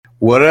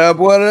What up?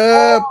 What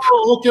up?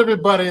 Oh, look,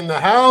 everybody in the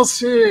house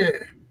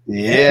here.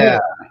 Yeah.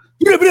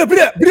 Let's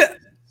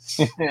Hey,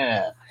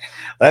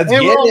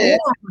 get Rob it. Warren,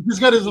 he's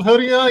got his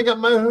hoodie on. I got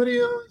my hoodie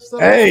on. and stuff.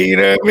 Hey, you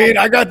know what I mean?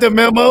 I got the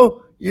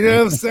memo. You know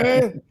what I'm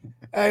saying?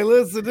 Hey,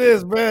 listen to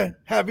this, man.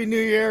 Happy New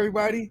Year,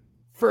 everybody.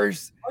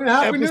 First Oh,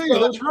 yeah, Happy New Year.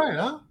 episode. That's right,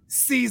 huh?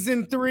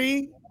 Season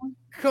 3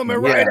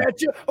 coming Yeah. right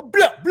at you.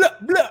 Blah, blah,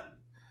 blah.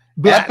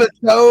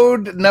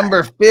 Episode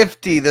number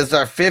 50. This is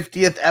our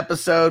 50th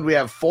episode. We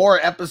have 4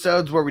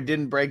 episodes where we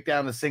didn't break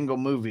down a single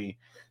movie.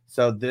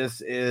 So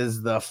this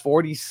is the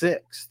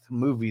 46th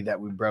movie that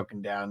we've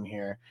broken down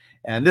here.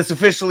 And this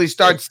officially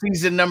starts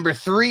season number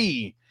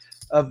 3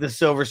 of the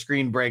Silver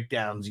Screen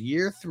Breakdowns.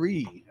 Year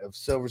 3 of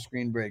Silver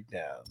Screen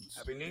Breakdowns.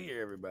 Happy New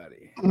Year,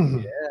 everybody.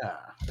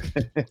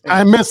 Yeah.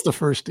 I missed the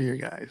first year,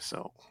 guys.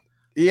 So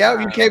Yeah,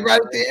 you came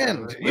right at the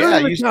end. We don't Yeah,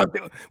 even you count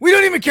that. We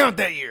don't even count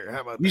that year.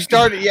 How about You that?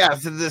 started, yeah.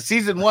 So the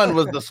season 1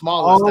 was the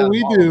smallest. oh, of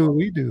we all. do,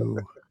 we do,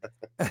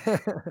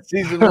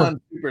 Season 1,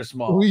 super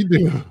small. we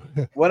do.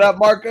 What up,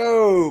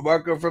 Marco?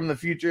 Marco from the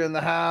future in the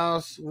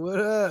house. What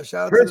up?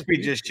 Shout out Crispy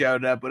to just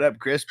showed up. What up,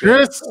 Crispy?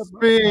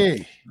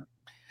 Crispy.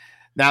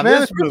 Now Man,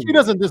 this Crispy movie,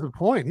 doesn't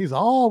disappoint. He's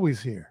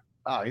always here.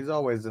 oh, he's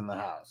always in the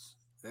house.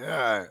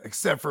 Yeah,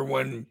 except for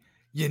when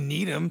you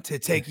need him to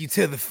take you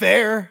to the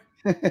fair.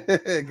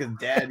 Because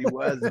Daddy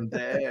wasn't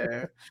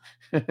there.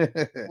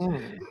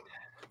 Mm.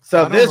 So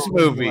I don't this know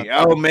movie,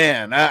 about oh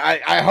man,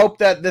 I hope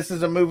that this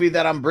is a movie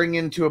that I'm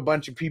bringing to a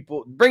bunch of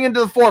people, bringing to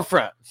the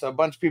forefront, so a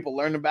bunch of people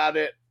learn about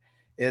it.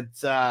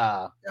 It's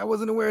I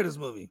wasn't aware of this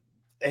movie.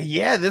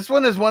 yeah, this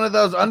one is one of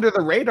those under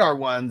the radar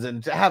ones,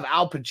 and to have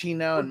Al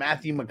Pacino and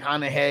Matthew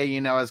McConaughey, you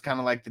know, as kind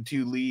of like the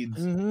 2 leads.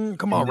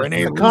 Come on,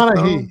 Renee.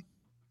 McConaughey.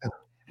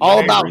 All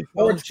Renee about Russo.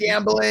 sports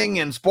gambling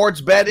and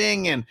sports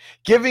betting and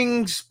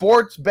giving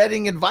sports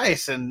betting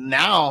advice. And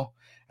now,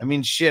 I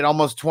mean, shit,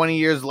 almost 20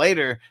 years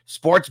later,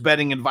 sports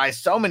betting advice,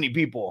 so many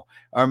people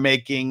are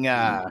making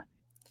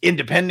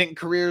independent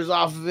careers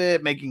off of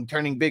it,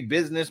 turning big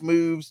business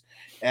moves.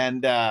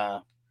 And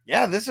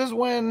yeah, this is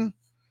when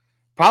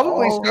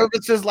probably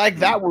services like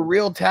that were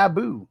real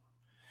taboo.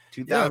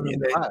 Yeah, I mean,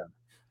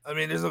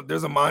 2005.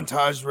 there's a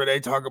montage where they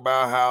talk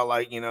about how,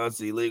 like, you know, it's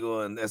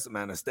illegal in this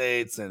amount of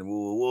states and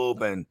whoop,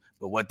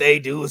 but what they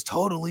do is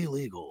totally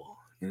legal.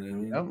 You know what I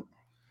mean? Yep.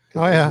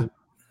 Oh yeah,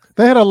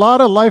 they had a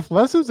lot of life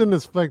lessons in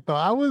this flick, though.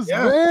 I was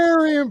Yeah.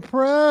 very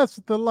impressed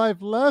with the life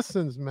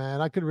lessons, man.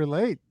 I could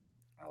relate.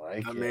 I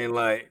like I it. mean,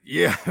 like,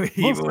 yeah. I mean,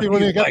 even Mostly when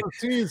they he's got like, the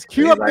scenes. he's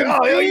Cue up like, them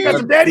oh, yo, you got scenes.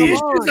 some daddy Come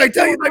issues. on, I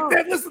tell you come like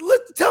that.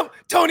 Listen,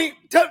 Tony,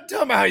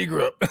 tell me how you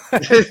grew up.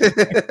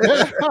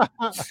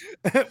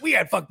 We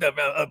had fucked up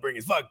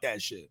upbringings. Fuck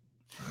that shit.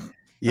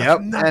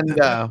 Yep. Nothing,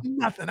 And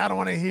nothing. I don't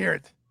want to hear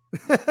it.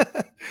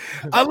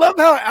 I love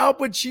how Al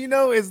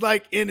Pacino is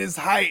like in his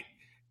height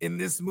in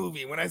this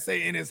movie. When I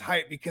say in his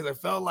height, because I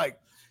felt like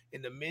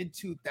in the mid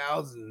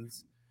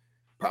 2000s,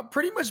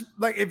 pretty much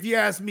like, if you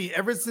ask me,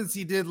 ever since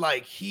he did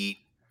like Heat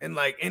and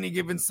like Any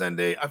Given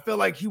Sunday, I feel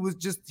like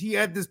he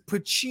had this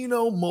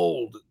Pacino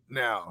mold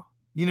now.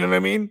 You know what I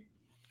mean?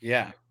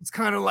 yeah. It's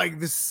kind of like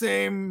the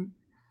same.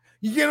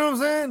 You get what I'm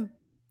saying?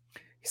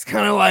 He's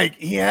kind of like,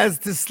 he has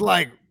this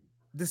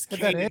Get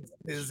that cadence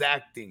in his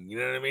acting. You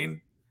know what I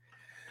mean?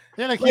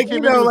 Yeah, like, Like, he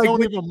came you know, in like like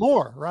with- even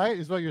more, right?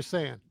 Is what you're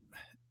saying.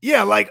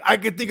 Yeah, like I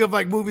could think of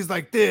like movies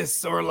like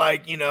this, or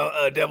like, you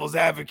know, Devil's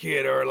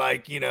Advocate, or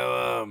like, you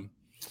know,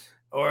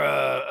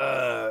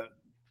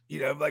 you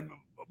know, like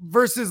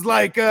versus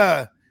like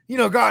you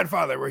know,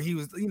 Godfather, where he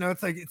was, you know,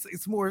 it's like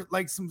it's more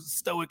like some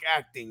stoic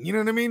acting. You know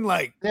what I mean?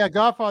 Like, Yeah,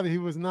 Godfather, he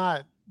was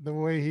not the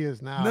way he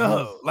is now. He no,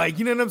 was- like,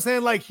 you know what I'm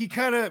saying? Like, he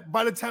kind of,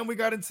 by the time we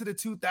got into the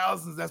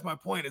 2000s, that's my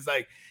point. Is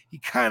like he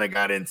kind of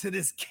got into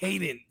this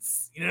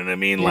cadence. You know what I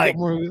mean? Like,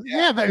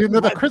 yeah, the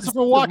like Christopher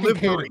this Walken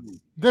delivery. cadence.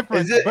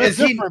 Different, Is it- but is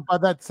he- different by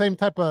that same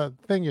type of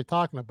thing you're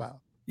talking about.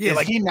 Yeah,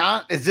 like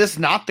Is this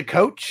not the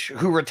coach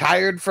who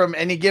retired from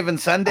Any Given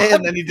Sunday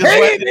and then he just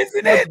Hey, went isn't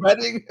sports it?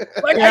 betting?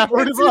 Like, Yeah, I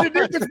pretty can see the much.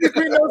 difference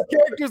between those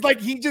characters.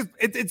 Like, he just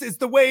it's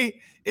the way,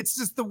 it's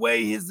just the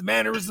way his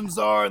mannerisms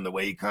are, and the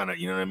way he kind of,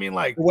 you know what I mean?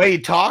 Like, The way he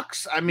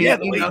talks. I mean, yeah,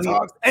 the you way know, he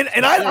talks. And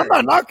I'm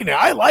not knocking it.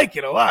 I like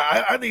it a lot.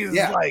 I think it's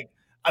Yeah. like,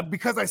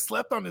 because I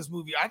slept on this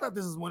movie, I thought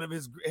this is one of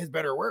his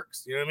better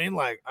works. You know what I mean?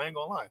 Like, I ain't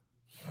gonna lie.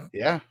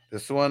 yeah,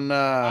 this one.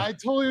 I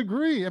totally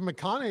agree. And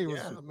McConaughey was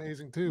Yeah.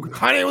 amazing too. man.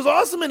 Kanye was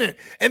awesome in it,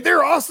 and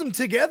they're awesome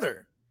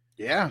together.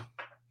 Yeah,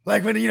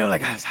 Like, when, you know,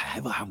 like,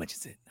 how much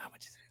is it? How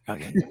much is it?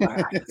 Okay, all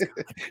right, let's go.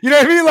 You know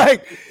what I mean?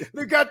 Like,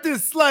 they got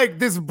this like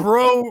this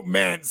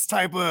bromance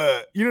type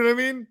of, you know what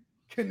I mean?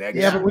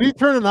 Connection. Yeah, but when he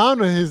turned it on,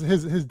 when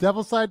his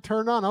devil side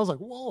turned on, I was like,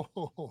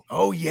 whoa.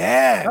 Oh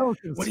yeah. That was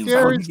some What he was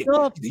scary like,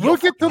 stuff. yo, We'll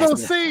get to fucking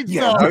those ass- scenes,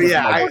 yeah. though. Oh,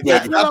 yeah, We'll I-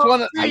 get to that's those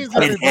one of- scenes,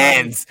 My everybody.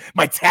 hands,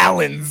 my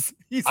talons.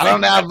 He's I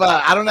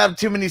don't have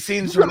too many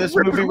scenes from this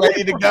movie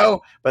ready to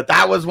go, but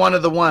that was one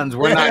of the ones.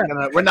 We're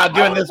not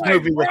doing this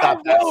movie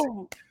without this.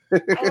 I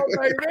was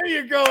like, there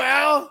you go,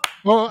 Al.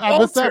 Well, I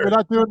missed that. Walter. We're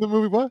not doing the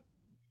movie. What?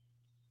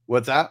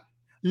 What's that?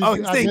 Oh,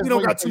 he's I saying guess you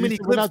don't what got too you many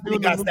said, we're clips, not but he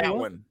doing the got movie that what?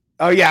 one.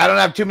 Oh yeah, I don't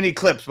have too many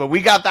clips, but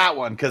we got that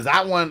one because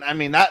that one. I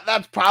mean,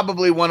 that's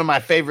probably one of my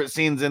favorite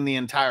scenes in the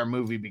entire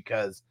movie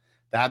because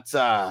that's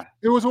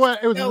It was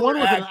what? It was Stellar one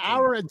with an acting.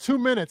 hour and 2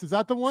 minutes. Is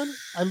that the one?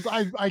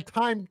 I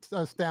time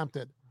stamped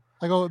it.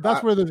 I go. That's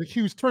Uh, where there's a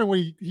huge turn where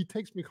he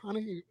takes me,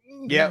 honey.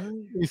 Yep.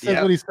 He says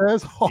Yep. what he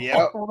says.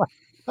 Yep.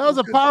 That was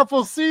a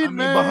powerful scene, I mean,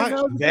 man. behind,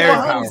 That was Very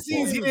behind the powerful.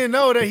 scenes, he didn't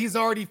know that he's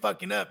already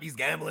fucking up. He's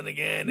gambling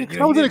again. And,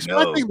 I wasn't he didn't know.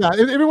 expecting that.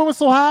 Everyone was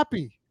so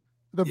happy.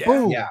 The Yeah.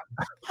 boom. Yeah.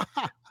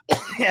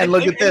 And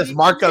look at this.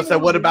 Marco said,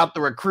 "What about the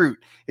recruit?"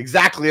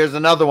 Exactly. There's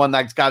another one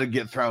that's got to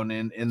get thrown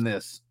in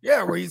this.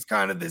 Yeah, where he's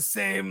kind of the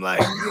same, like,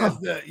 you know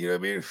what I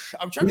mean?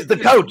 I'm trying He's to the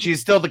think of- coach. He's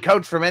still the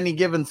coach from Any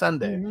Given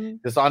Sunday. Mhm.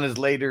 Just on his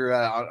later,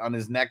 on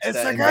his next. It's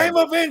a game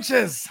of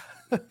inches.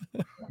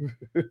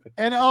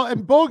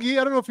 And Bogey,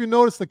 I don't know if you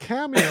noticed the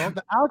cameo,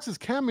 Alex's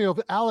cameo of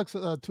Alex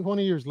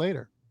 20 years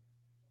later.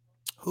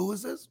 Who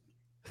is this?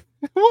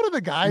 One of the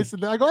guys,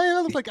 and I go, hey,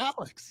 that looks like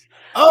Alex.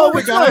 Oh, the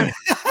which guy. one?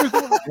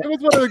 It was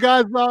one of the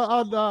guys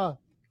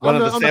One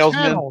of the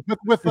salesmen? channel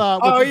with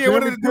Oh, yeah, one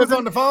of Jeremy the dudes Piven.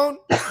 on the phone?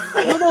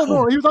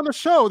 No, he was on the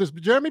show. There's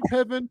Jeremy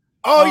Piven.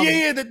 Oh, Um,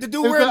 yeah, the dude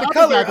there's wearing the the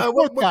other color. guy, the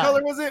What fourth guy.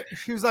 color was it?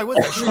 He was like,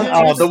 what's that?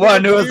 Oh, the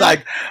one who was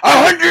like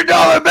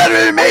 $100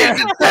 better made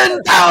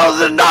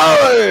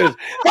 $10,000,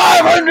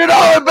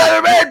 $500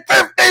 better made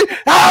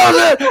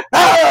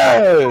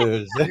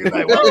 $50,000. He's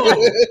like, whoa.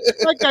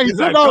 That guy, he's He's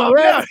like, all calm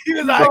red. down. He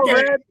was like, All okay.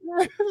 red.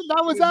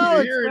 That was You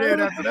Alex. hear it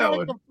man. after that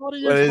one. What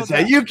is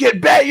that? You can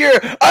bet your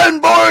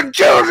unborn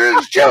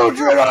children's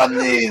children on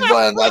these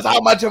ones. That's how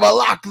much of a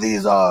lock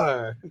these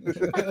are.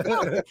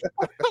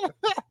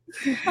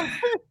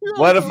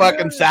 What a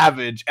fucking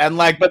savage. And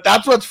like, but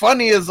that's what's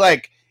funny is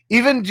like,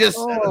 even just,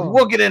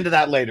 we'll get into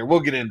that later. We'll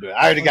get into it.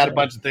 I already got a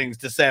bunch of things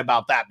to say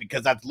about that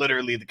because that's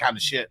literally the kind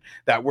of shit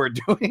that we're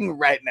doing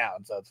right now.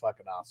 And so it's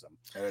fucking awesome.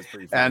 That's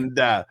pretty funny. And,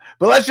 but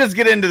let's just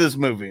get into this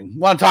movie.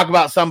 Want to talk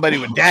about somebody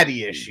with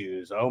daddy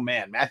issues. Oh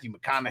man, Matthew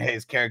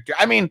McConaughey's character.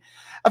 I mean,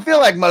 I feel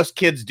like most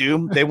kids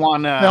do. They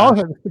want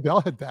to, They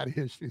all had daddy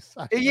issues.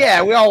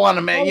 yeah, we all want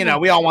to make,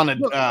 we all want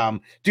to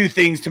do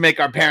things to make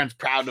our parents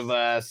proud of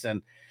us.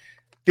 And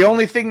the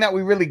only thing that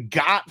we really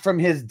got from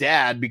his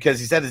dad, because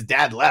he said his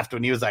dad left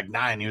when he was like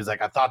 9. He was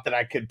like, I thought that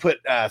I could put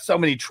so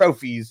many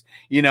trophies,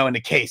 in a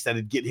case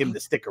that'd get him to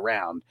stick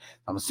around.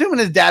 I'm assuming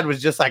his dad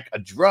was just like a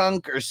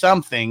drunk or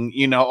something,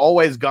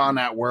 always gone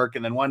at work.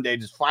 And then one day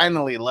just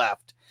finally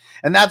left.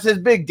 And that's his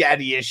big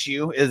daddy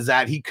issue, is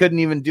that he couldn't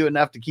even do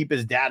enough to keep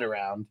his dad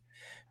around.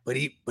 But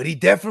he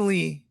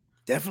definitely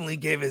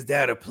gave his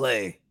dad a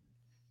play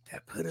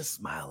that put a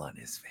smile on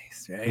his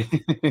face, right?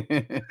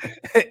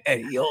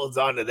 And he holds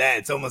on to that.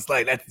 It's almost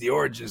like that's the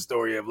origin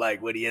story of like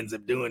what he ends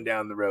up doing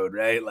down the road,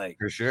 right? Like,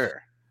 For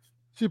sure.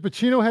 See,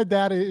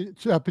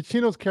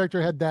 Pacino's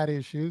character had daddy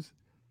issues.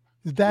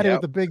 His daddy Yep.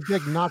 with the big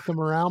dick knocked him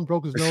around,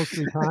 broke his nose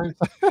 3 times.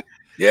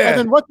 yeah. And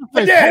then what's the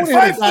face? Yeah, Tony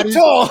had 5 foot daddy-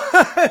 tall.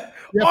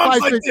 Yeah, Arms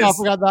 5 like feet tall. I this.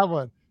 forgot that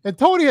one. And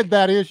Tony had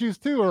daddy issues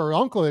too, or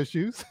uncle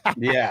issues.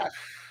 Yeah.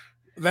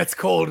 That's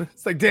cold.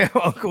 It's like, damn,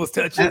 uncle was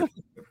touching.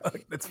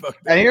 That's fucked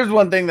up. And here's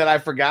one thing that I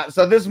forgot.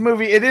 So this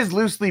movie, it is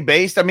loosely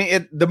based. I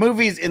mean, the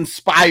movie's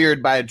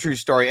inspired by a true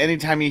story.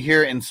 Anytime you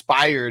hear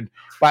inspired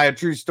by a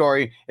true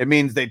story, it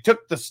means they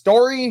took the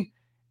story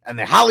and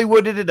they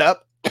Hollywooded it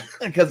up.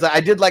 Because I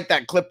did like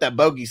that clip that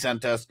Bogey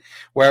sent us,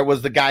 where it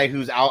was the guy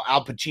who's Al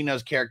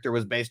Pacino's character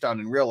was based on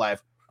in real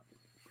life.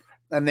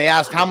 And they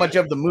asked how much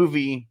of the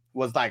movie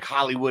was like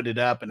Hollywooded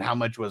up and how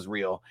much was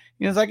real.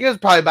 He was like, it was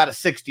probably about a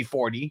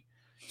 60-40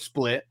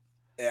 split.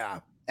 Yeah.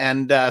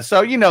 And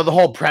so, the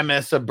whole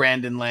premise of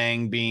Brandon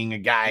Lang being a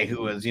guy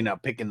who was,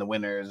 picking the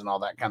winners and all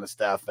that kind of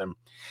stuff, and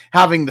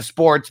having the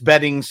sports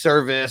betting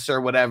service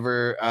or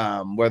whatever,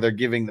 where they're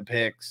giving the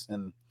picks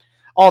and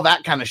all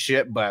that kind of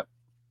shit. But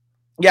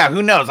yeah,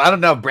 who knows? I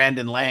don't know if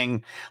Brandon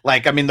Lang,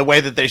 the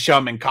way that they show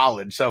him in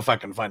college, so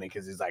fucking funny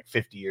because he's like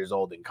 50 years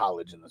old in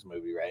college in this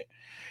movie, right?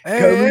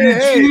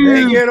 Hey,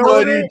 they get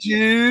older.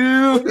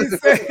 22. What do you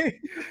say?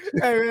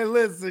 Hey man,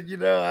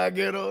 listen, I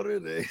get older,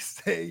 they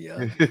stay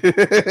young.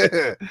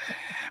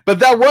 But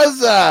that was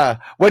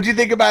what do you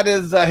think about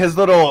his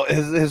little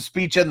his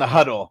speech in the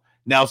huddle,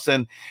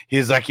 Nelson?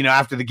 He's like,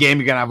 after the game,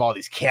 you're gonna have all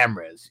these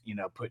cameras,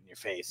 put in your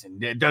face,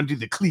 and don't do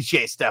the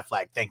cliche stuff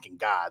like thanking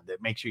God.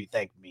 That make sure you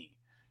thank me.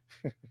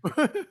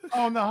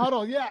 Oh, in the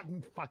huddle, yeah.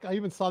 Fuck, I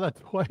even saw that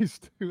twice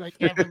too. I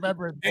can't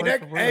remember it. Hey, word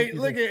for word. hey,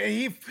 look at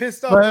he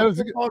pissed off But it the was-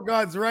 football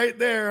gods right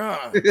there,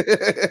 huh?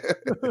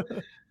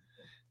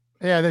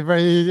 Yeah,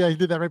 he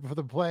did that right before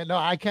the play. No,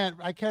 I can't.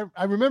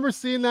 I remember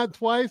seeing that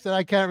twice, and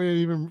I can't really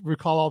even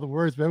recall all the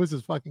words. But it was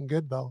just fucking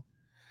good though.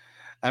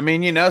 I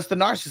mean, it's the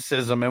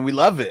narcissism, and we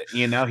love it.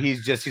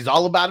 He's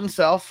all about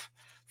himself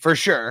for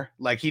sure.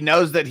 Like he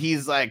knows that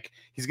he's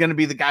gonna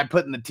be the guy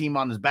putting the team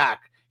on his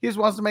back. He just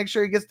wants to make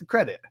sure he gets the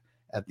credit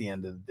at the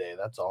end of the day.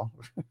 That's all.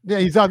 Yeah,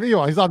 he's on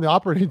the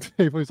operating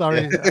table. He's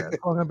already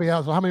going to be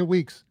out. So how many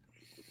weeks?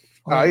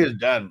 Oh, he was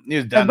done. He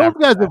was done. And those after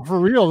guys that. are for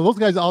real. Those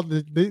guys,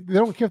 they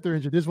don't care if they're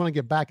injured. They just want to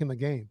get back in the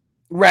game.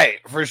 Right,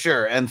 for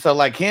sure. And so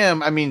like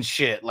him, I mean,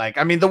 shit. Like,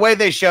 I mean, the way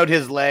they showed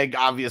his leg,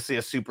 obviously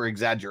a super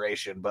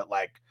exaggeration, but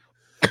like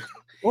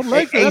What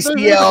legs?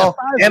 ACL,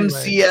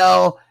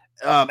 MCL,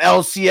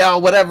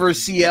 LCL, whatever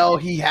CL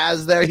he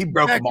has there, he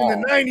broke Back them all.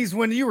 in the 90s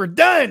when you were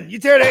done. You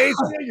tear the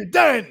ACL, you're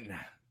done.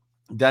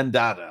 Done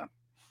data.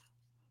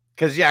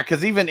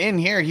 Because even in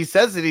here, he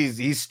says that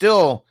he's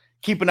still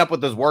keeping up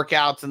with his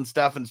workouts and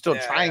stuff and still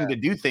trying to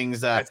do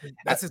things. That's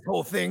his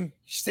whole thing.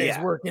 He stays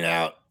working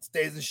out,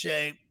 stays in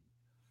shape.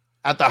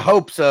 At the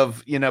hopes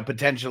of,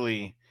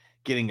 potentially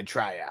getting a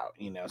tryout,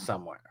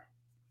 somewhere.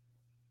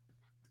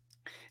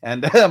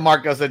 And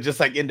Marco said, just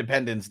like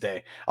Independence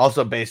Day,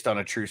 also based on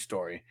a true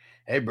story.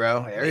 Hey,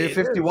 bro, Area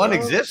 51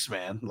 exists,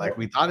 man. Like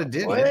we thought it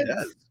did. What? It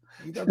does.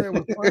 You thought there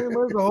was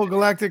the whole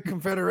Galactic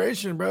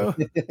Confederation, bro.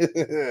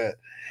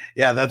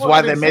 Yeah, that's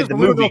why they made the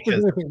movie.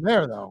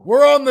 There, though.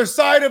 We're on the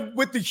side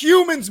with the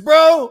humans,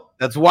 bro.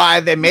 That's why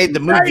they made the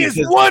movie. Is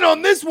one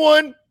on this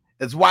one.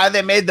 That's why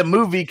they made the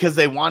movie, because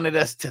they wanted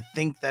us to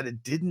think that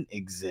it didn't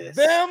exist.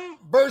 Them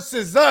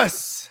versus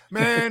us,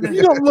 man.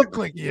 You don't look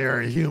like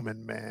you're a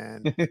human,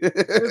 man.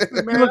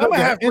 Listen, man, I'm a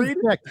half-breed.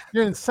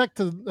 You're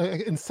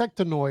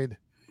insectoid.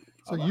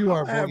 So you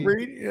are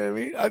half-breed. You know what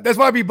I mean? That's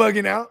why I be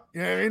bugging out.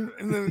 You know what I mean?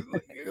 And then,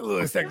 a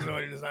little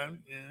insectoid this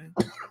time. Yeah.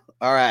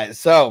 All right,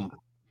 so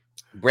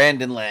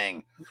Brandon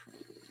Lang.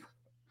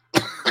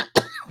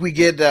 We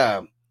get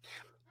a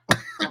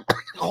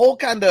whole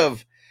kind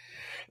of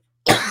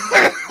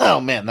oh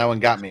man, that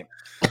one got me.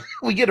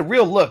 We get a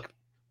real look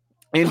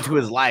into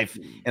his life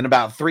in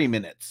about 3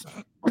 minutes.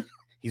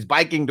 He's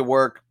biking to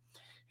work.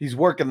 He's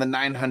working the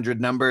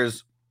 900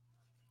 numbers.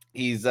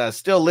 He's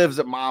still lives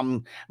at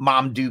Mom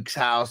Duke's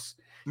house,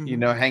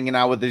 hanging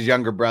out with his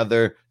younger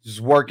brother, just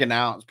working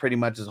out. It's pretty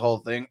much his whole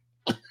thing.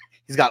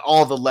 He's got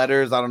all the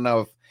letters. I don't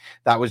know if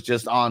that was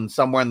just on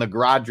somewhere in the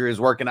garage or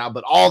is working out,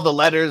 but all the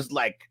letters,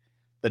 like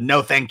the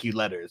no thank you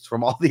letters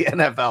from all the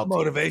NFL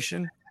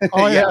motivation.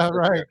 Oh yeah,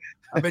 right.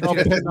 I bet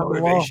you that's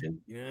motivation.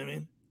 You know what I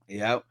mean?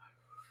 Yep.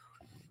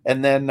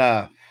 And then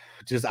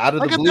just out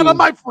of the blue, that on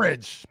my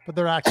fridge, but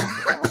they're actually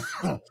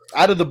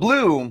out of the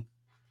blue,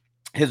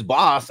 his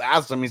boss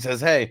asked him. He says,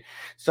 "Hey,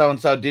 so and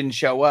so didn't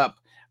show up.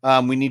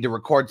 We need to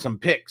record some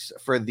picks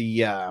for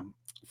the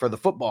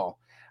football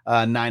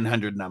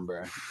 900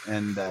 number."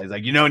 And he's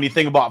like, "You know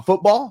anything about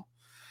football?"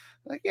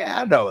 Like, yeah,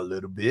 I know a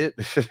little bit.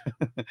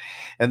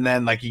 And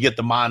then like you get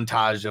the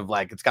montage of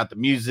like it's got the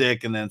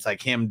music, and then it's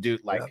like him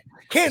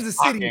Kansas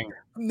City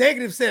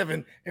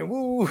 -7, and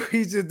woo,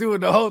 he's just doing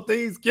the whole thing.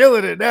 He's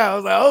killing it now. I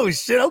was like, oh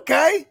shit,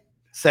 okay.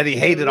 Said he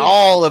hated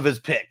all of his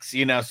picks,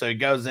 so he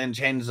goes in,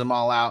 changes them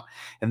all out,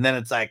 and then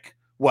it's like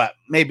what,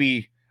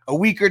 maybe a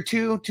week or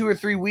 2 or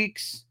 3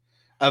 weeks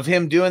of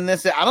him doing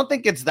this. I don't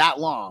think it's that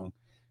long,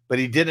 but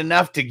he did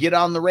enough to get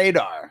on the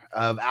radar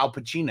of Al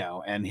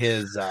Pacino and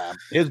his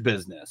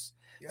business.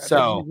 Yeah,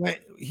 so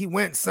he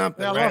went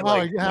something. I right?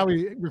 love how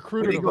he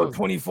recruited him.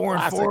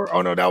 24-4.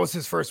 Oh no, that was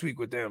his first week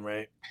with them,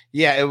 right?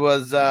 Yeah, it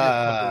was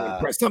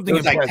something. It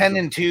was like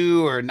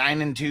 10-2 or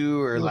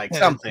 9-2 or like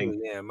something.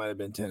 Yeah, it might have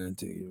been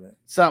 10-2. Right?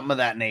 Something of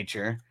that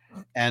nature.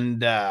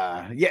 And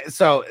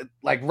so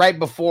like right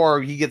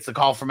before he gets the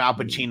call from Al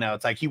Pacino,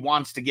 it's like he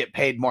wants to get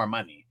paid more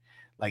money.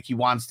 Like he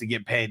wants to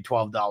get paid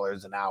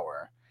 $12 an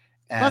hour.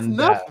 And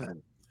that's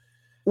nothing.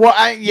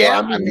 I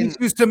mean,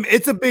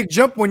 it's a big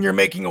jump when you're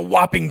making a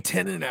whopping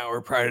 10 an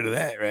hour prior to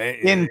that, right?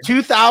 In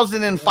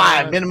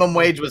 2005, minimum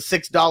wage was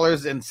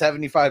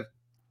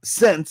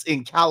 $6.75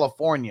 in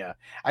California.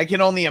 I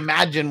can only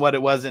imagine what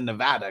it was in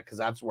Nevada, because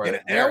that's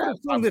where. And I would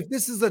assume if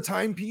this is a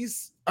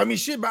timepiece, I mean,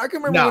 shit, but I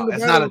can remember. No,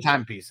 it's not a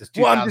timepiece. It's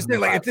I'm just saying,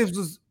 like, if this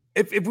was,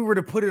 if we were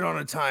to put it on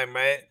a time,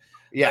 right?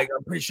 Yeah, like,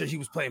 I'm pretty sure he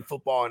was playing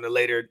football in the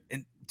later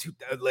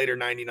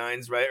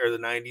 99s, right, or the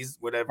 90s,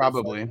 whatever.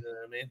 Probably. You know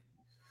what I mean?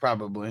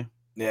 Probably.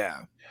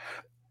 Yeah.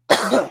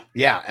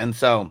 Yeah, and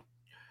so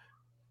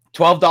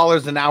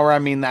 $12 an hour. I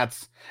mean,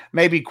 that's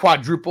maybe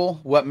quadruple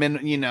what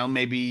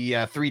maybe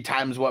 3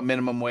 times what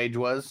minimum wage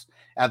was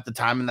at the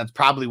time, and that's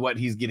probably what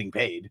he's getting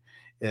paid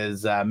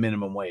is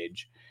minimum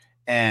wage.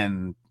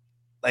 And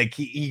like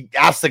he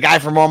asked the guy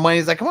for more money.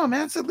 He's like, "Come on,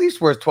 man, it's at least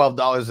worth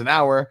 $12 an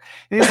hour."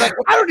 And he's like,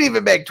 well, "I don't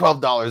even make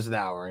 $12 an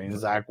hour." And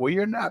he's like, "Well,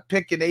 you're not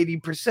picking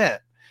 80%."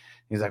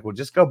 He's like, "Well,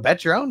 just go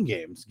bet your own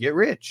games, get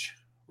rich."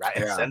 Right.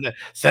 Yeah.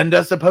 Send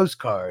us a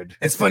postcard.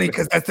 It's funny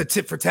because that's the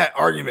tit for tat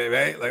argument,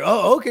 right? Like,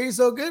 oh, okay,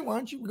 so good. Why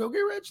don't you go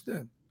get rich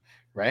then?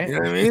 Right. You know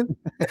what I mean?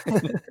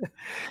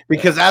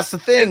 Because that's the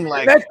thing.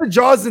 Like, that's the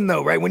Jawsin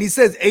though, right? When he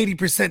says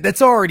 80%,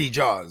 that's already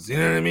Jaws. You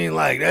know what I mean?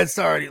 Like, that's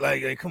already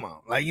like come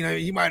on. Like,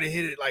 he might have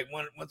hit it like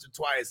once or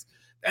twice.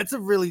 That's a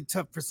really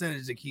tough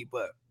percentage to keep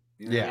up.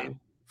 You know what I mean?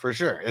 For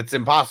sure. It's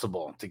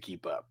impossible to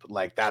keep up.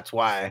 Like, that's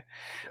why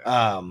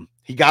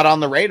he got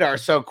on the radar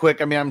so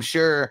quick. I mean, I'm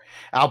sure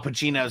Al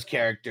Pacino's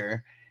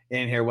character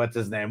in here, what's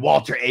his name?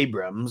 Walter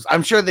Abrams.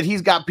 I'm sure that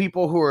he's got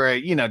people who are,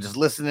 just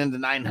listening to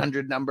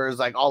 900 numbers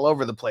like all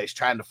over the place,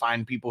 trying to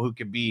find people who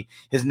could be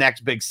his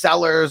next big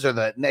sellers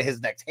or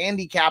his next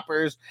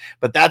handicappers.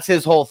 But that's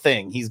his whole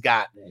thing. He's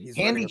got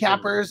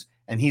handicappers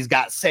and he's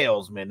got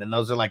salesmen, and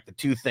those are like the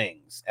two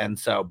things. And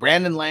so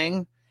Brandon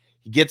Lang,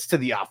 he gets to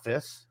the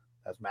office.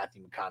 That's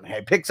Matthew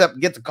McConaughey.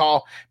 Gets a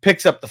call,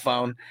 picks up the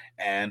phone,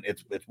 and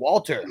it's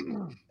Walter.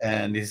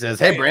 And he says,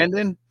 "Hey,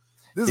 Brandon."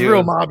 This is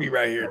real mobby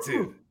right here,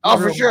 too. Oh,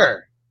 for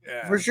sure.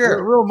 Yeah, for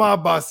sure. Real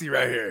mob bossy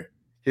right here.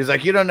 He's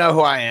like, "You don't know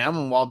who I am."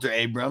 I'm Walter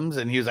Abrams.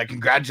 And he was like,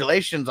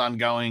 "Congratulations on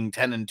going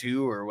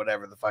 10-2 or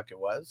whatever the fuck it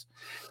was."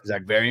 He's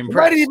like, very impressed.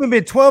 It might have even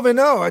been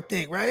 12-0, I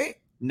think, right?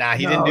 Nah,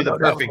 he didn't do the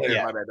perfect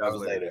yet. That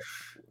was later.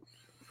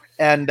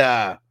 And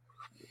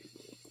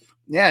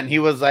and he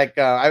was like,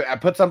 I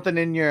put something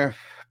in your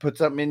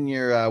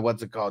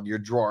what's it called? Your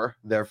drawer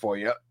there for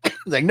you.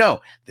 Like, no,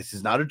 this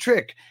is not a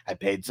trick. I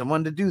paid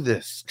someone to do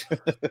this.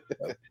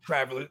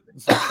 Travelers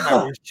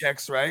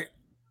checks, right?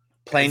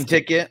 Plane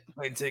tickets,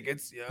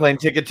 yeah. Plane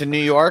ticket to New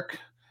York,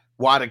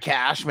 wad of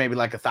cash, maybe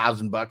like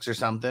 $1,000 or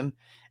something.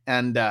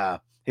 And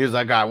he was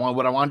like,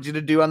 what I want you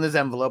to do on this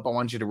envelope, I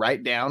want you to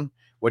write down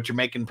what you're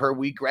making per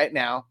week right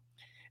now.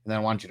 And then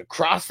I want you to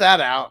cross that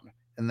out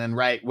and then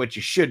write what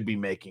you should be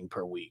making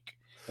per week.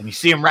 And you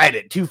see him write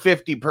it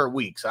 $250 per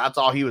week. So that's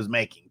all he was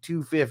making,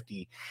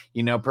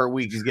 $250, per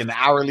week. He's getting an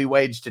hourly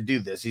wage to do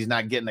this. He's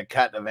not getting a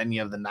cut of any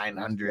of the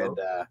 900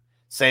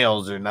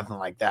 sales or nothing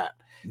like that.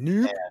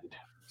 Nope. And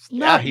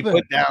yeah, he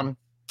put down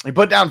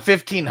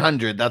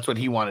 $1,500. That's what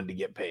he wanted to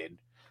get paid.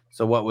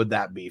 So what would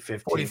that be?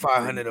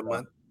 $4,500 a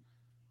month.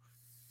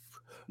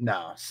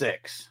 No,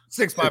 six.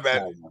 My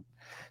bad.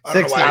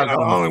 6,000. I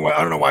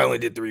don't know why I only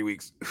did 3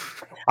 weeks.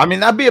 I mean,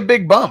 that'd be a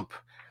big bump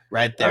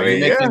right there. I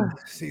mean,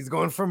 he's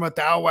going from a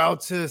thou wow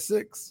to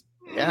 6.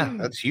 Yeah,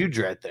 that's huge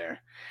right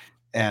there.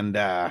 And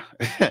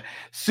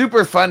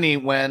super funny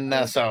when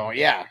the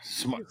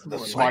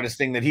smartest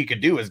thing that he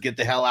could do is get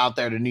the hell out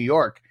there to New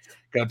York,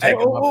 go take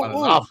him up on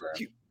his offer.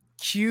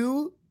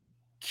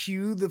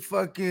 Cue the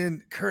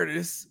fucking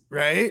Curtis,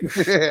 right?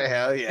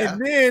 Hell yeah.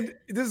 And then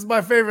this is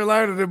my favorite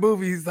line of the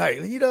movie. He's like,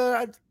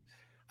 I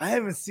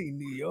haven't seen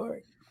New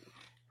York,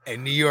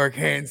 and New York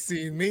hadn't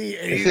seen me.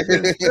 And he's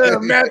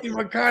Matthew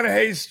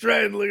McConaughey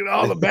strutting, looking at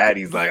all the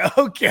baddies, like,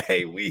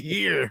 okay, we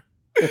here.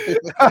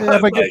 Yeah,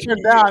 but get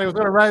turned down. He was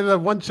going to ride that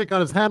one chick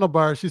on his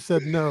handlebar. She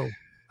said no.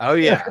 Oh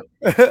yeah,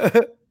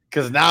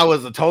 because now it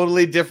was a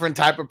totally different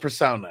type of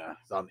persona.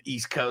 It's on the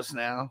East Coast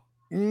now.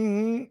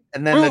 Mm-hmm.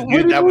 And then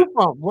where did you move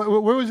from?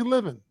 Where was you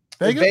living?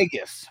 Vegas.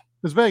 Vegas.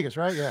 It's Vegas,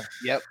 right? Yeah.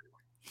 Yep.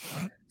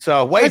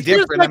 So way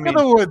different. Your neck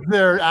of the woods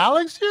there,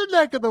 Alex. Your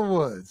neck of the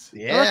woods.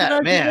 Yeah,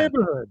 man.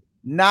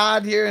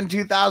 Not here in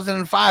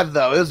 2005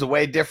 though. It was a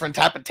way different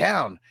type of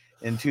town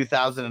in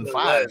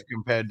 2005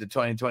 compared to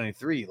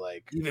 2023.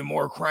 Like even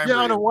more crime. Yeah,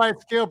 on a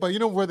wide scale, but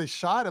where they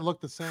shot, it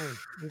looked the same.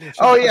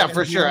 Oh yeah,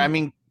 for sure. I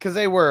mean, because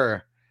they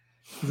were.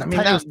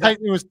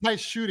 It was tight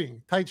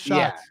shooting, tight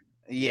shots.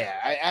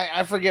 Yeah,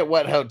 I forget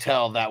what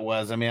hotel that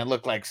was. I mean, it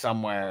looked like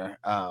somewhere.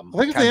 I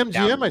think it's the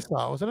MGM I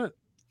saw, wasn't it?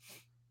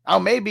 Oh,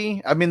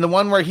 maybe. I mean, the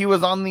one where he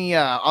was on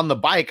the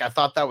bike, I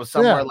thought that was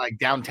somewhere like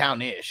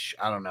downtown-ish.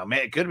 I don't know.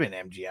 It could have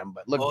been MGM,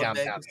 but look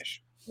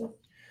downtown-ish.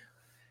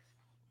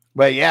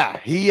 But yeah,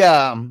 he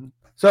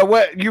so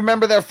what you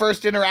remember their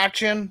first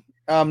interaction,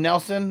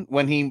 Nelson,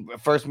 when he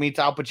first meets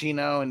Al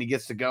Pacino and he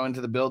gets to go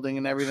into the building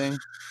and everything?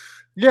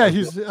 Yeah,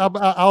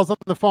 I was on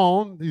the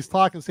phone. He's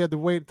talking, so he had to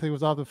wait until he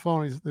was off the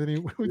phone.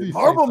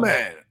 Marble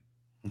Man.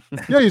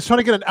 Yeah, he's trying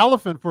to get an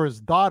elephant for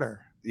his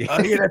daughter.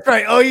 Oh, yeah, that's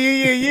right. Oh,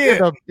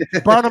 yeah.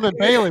 Barnum and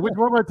Bailey. Which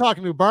one am I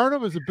talking to?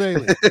 Barnum or is it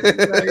Bailey?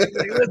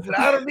 Listen,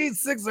 I don't need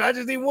 6. I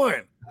just need 1.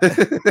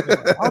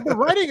 The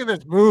writing in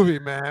this movie,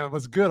 man,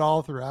 was good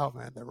all throughout,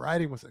 man. The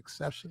writing was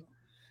exceptional.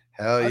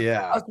 Hell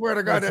yeah. I swear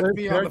to God, that's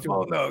me on the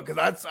phone, though, because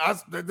that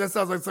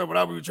sounds like something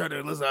I would be trying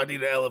to listen. I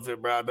need an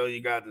elephant, bro. I know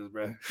you got this,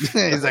 bro.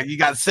 He's like, you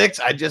got 6?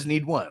 I just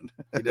need 1.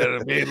 You know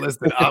what I mean?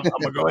 Listen, I'm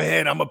gonna go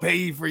ahead. I'm gonna pay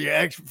you for your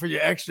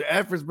extra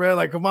efforts, bro.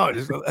 Like, come on,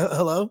 just go,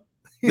 hello.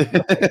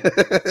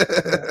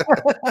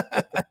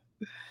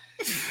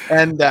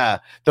 And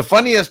the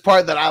funniest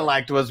part that I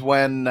liked was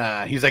when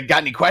he's like,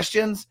 got any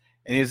questions?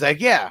 And he's like,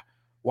 yeah.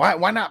 Why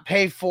not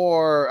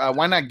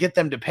why not get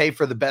them to pay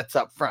for the bets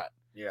up front?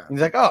 Yeah.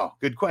 He's like, oh,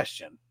 good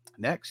question.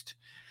 Next.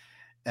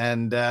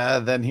 And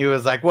then he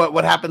was like,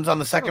 what happens on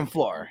the second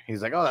floor?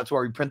 He's like, oh, that's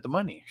where we print the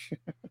money.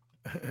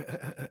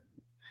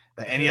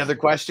 Any other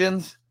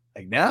questions?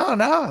 Like,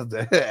 no.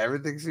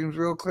 Everything seems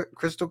real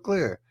crystal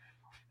clear.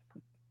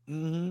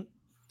 Mm-hmm.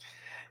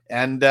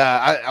 And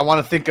I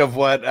want to think of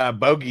what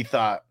Bogey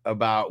thought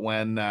about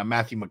when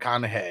Matthew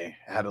McConaughey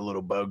had a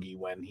little bogey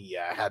when he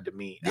had to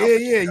meet.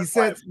 Yeah. He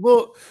said,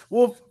 well,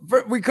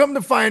 we come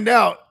to find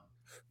out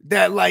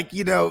that, like,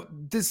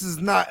 this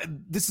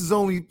is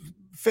only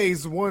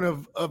phase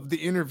 1 of the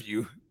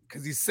interview,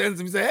 because he sends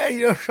him. He said,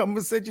 hey, I'm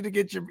gonna send you to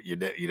get you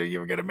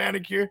ever get a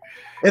manicure.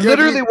 It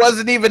literally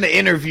wasn't even an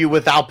interview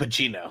with Al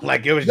Pacino.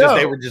 Like, it was just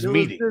they were just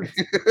meeting.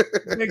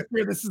 Make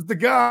sure this is the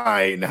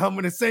guy. Now I'm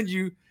gonna send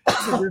you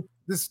to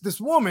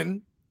this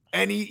woman,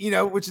 and he,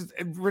 which is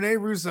Rene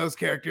Russo's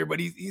character, but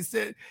he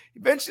said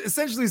eventually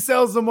essentially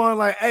sells them on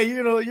like, hey,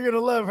 you're gonna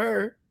love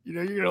her.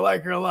 You're gonna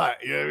like her a lot.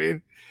 You know what I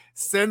mean?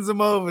 Sends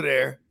him over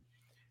there.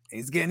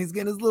 He's getting his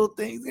little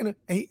thing.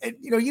 He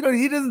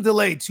doesn't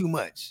delay too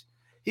much.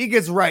 He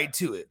gets right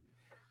to it.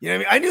 You know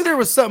what I mean? I knew there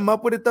was something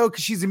up with it though,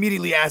 because she's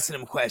immediately asking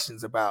him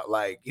questions about,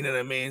 like, you know what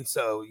I mean?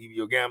 So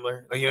you're a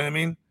gambler, like, you know what I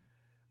mean?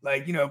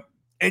 Like,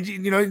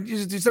 and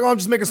just like, I'm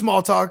just making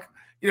small talk.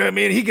 You know what I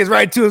mean? He gets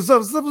right to it. So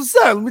what's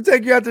up? Let me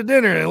take you out to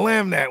dinner and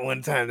lamb that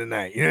one time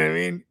tonight. You know what I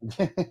mean?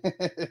 She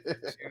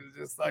was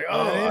just like,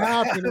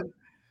 oh,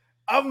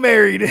 I'm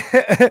married.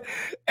 And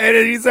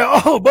then he said,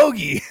 oh,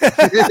 bogey.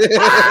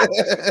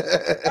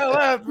 I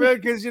laughed, bro,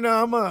 because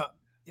I'm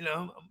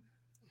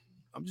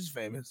just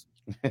famous.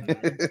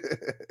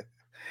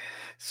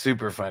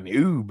 Super funny.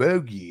 Ooh,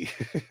 bogey.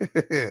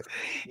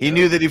 He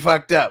knew that he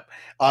fucked up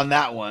on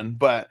that one,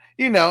 but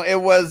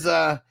it was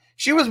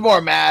she was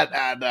more mad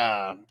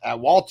at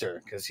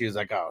Walter because he was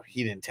like, oh,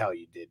 he didn't tell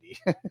you, did he?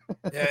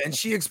 Yeah, and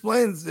she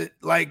explains it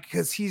like,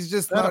 because he's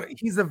just not,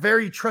 he's a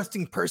very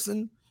trusting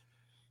person,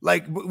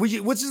 like, which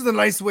is a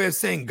nice way of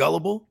saying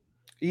gullible.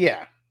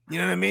 Yeah. You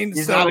know what I mean?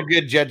 He's not a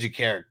good judge of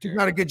character. He's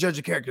not a good judge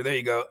of character. There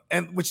you go.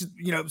 And which is,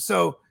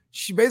 so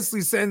she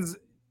basically sends,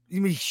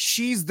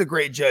 she's the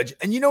great judge.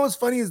 And what's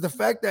funny is the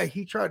fact that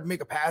he tried to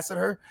make a pass at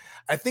her.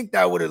 I think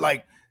that would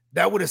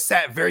have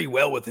sat very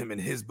well with him in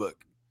his book.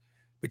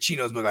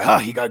 Pacino's book, like, oh,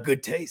 he got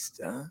good taste.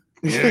 Huh?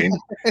 You know what I mean?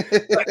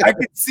 Like, I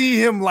could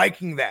see him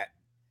liking that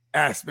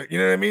aspect. You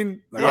know what I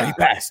mean? Like, oh, he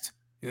passed.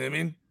 You know what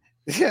I mean?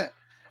 Yeah.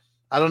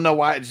 I don't know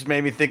why it just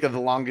made me think of The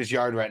Longest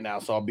Yard right now.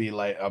 So I'll be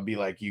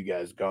like you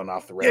guys going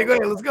off the rails. Yeah, go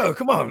ahead. Let's go.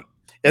 Come on.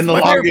 In The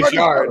Longest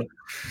Yard,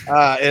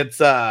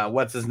 it's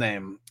what's his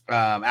name?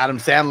 Adam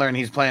Sandler, and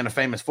he's playing a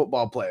famous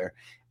football player,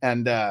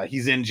 and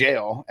he's in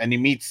jail, and he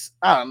meets,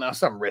 I don't know,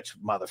 some rich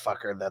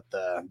motherfucker that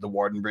the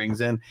warden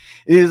brings in. And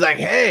he's like,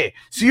 hey,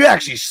 so you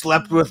actually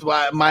slept with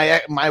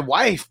my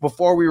wife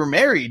before we were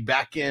married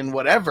back in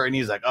whatever. And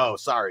he's like, oh,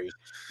 sorry.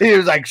 He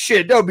was like,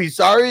 shit, don't be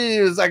sorry. He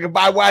was like, if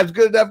my wife's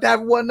good enough to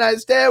have a one night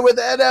stand with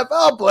an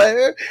NFL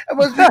player, I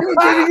must be doing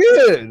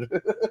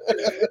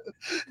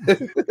pretty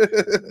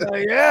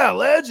good. Yeah,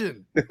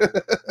 legend.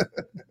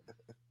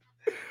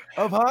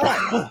 Up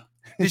high.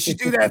 Did she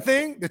do that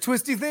thing? The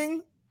twisty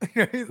thing?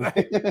 He's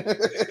like,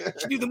 did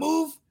she do the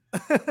move?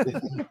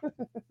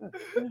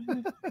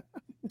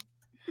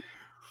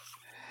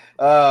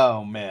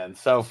 Oh man,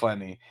 so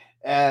funny.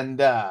 And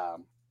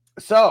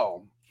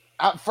so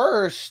at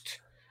first,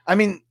 I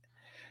mean,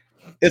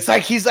 it's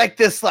like he's like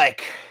this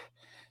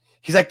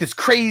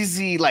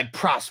crazy like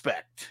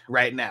prospect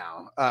right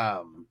now.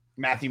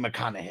 Matthew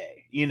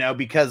McConaughey,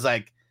 because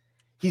like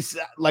he's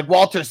like,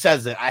 Walter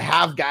says it, I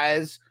have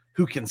guys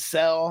who can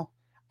sell,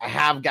 I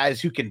have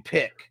guys who can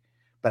pick,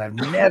 but I've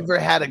never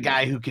had a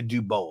guy who could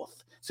do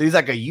both. So he's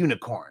like a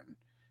unicorn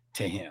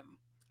to him.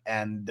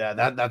 And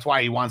that's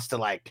why he wants to,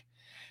 like,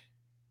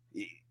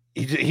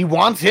 he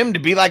wants him to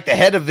be like the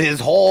head of his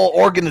whole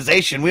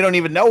organization. We don't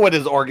even know what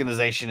his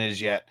organization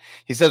is yet.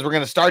 He says, we're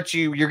going to start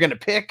you, you're going to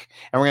pick,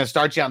 and we're going to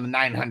start you on the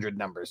 900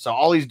 numbers. So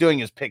all he's doing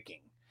is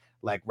picking,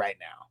 like, right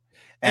now.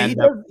 And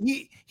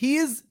he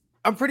is,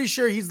 I'm pretty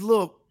sure he's a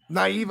little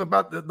naive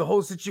about the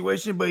whole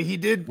situation, but he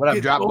did. What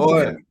up, Drop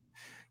Boy?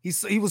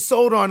 He was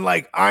sold on,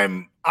 like,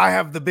 I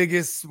have the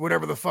biggest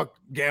whatever the fuck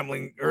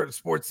gambling or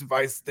sports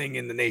advice thing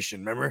in the nation.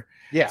 Remember?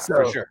 Yeah, so,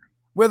 for sure.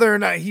 Whether or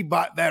not he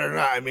bought that or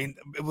not, I mean,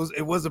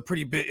 it was a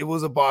pretty big, it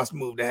was a boss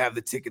move to have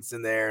the tickets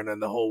in there and then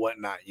the whole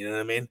whatnot. You know what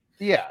I mean?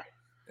 Yeah.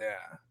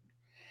 Yeah.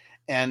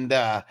 And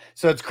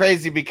so it's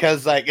crazy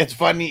because, like, it's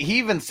funny. He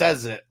even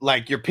says it,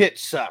 like, your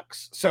pitch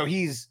sucks. So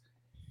he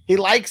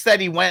likes that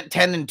he went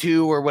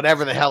 10-2 or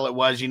whatever the hell it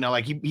was,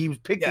 like he was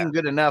picking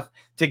good enough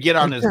to get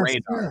on his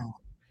radar.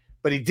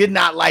 But he did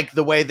not like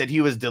the way that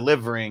he was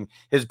delivering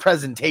his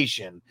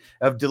presentation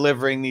of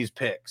delivering these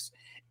picks.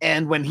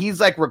 And when he's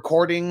like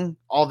recording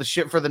all the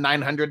shit for the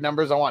 900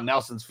 numbers, I want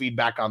Nelson's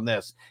feedback on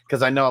this,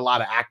 because I know a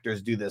lot of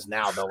actors do this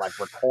now. They'll like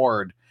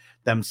record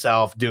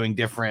themselves doing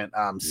different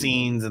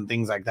scenes and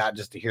things like that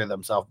just to hear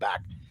themselves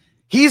back.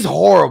 He's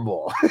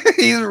horrible.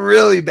 He's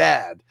really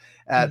bad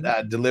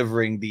at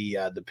delivering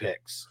the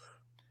picks.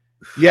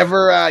 You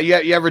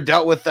ever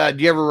dealt with do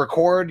you ever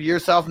record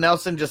yourself,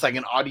 Nelson, just like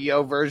an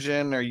audio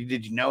version, or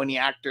did you know any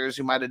actors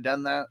who might have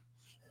done that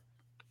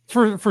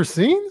for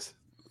scenes?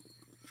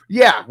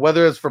 Yeah,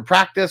 whether it's for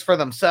practice for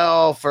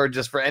themselves or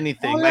just for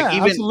anything.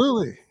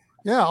 Absolutely.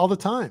 Yeah, all the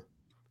time.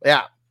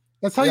 Yeah.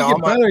 That's how you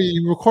get better.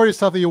 You record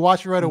yourself and you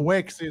watch it right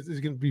away, because it's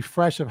going to be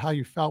fresh of how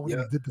you felt when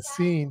you did the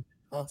scene,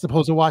 as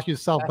opposed to watching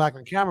yourself back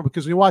on camera,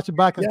 because when you watch it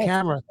back on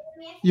camera,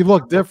 you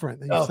look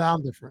different and you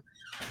sound different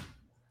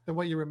than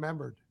what you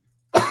remembered.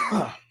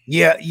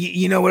 Yeah,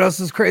 you know what else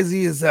is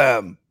crazy is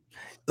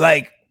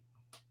like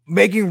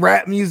making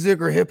rap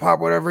music or hip hop,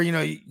 whatever.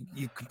 You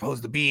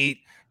compose the beat.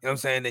 You know what I'm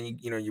saying? Then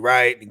you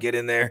write and get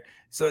in there.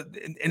 So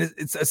and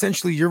it's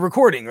essentially you're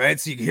recording, right?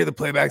 So you can hear the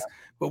playbacks.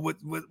 But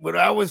what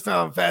I always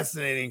found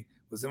fascinating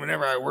was that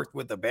whenever I worked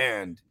with a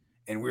band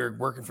and we were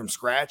working from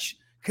scratch,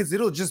 because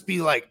it'll just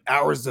be like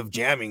hours of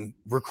jamming,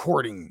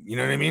 recording. You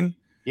know what I mean?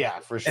 Yeah,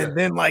 for sure. And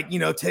then like,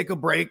 take a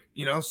break,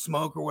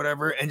 smoke or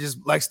whatever, and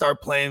just like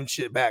start playing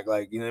shit back.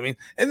 Like, you know what I mean?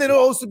 And then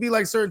it'll also be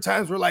like certain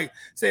times where like,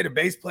 say the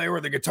bass player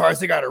or the guitarist,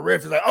 they got a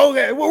riff. It's like,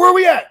 okay, well, where are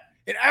we at?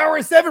 An hour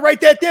and 7,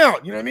 write that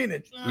down. You know what I mean?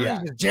 And,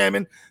 just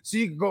jamming. So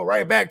you can go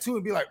right back to it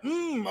and be like,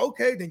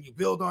 okay. Then you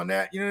build on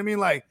that. You know what I mean?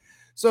 Like,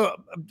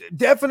 so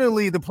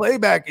definitely the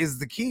playback is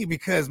the key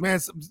because, man,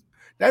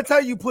 that's how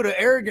you put an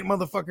arrogant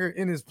motherfucker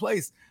in his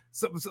place.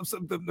 A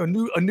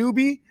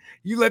newbie,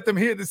 you let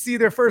them see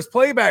their first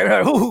playback.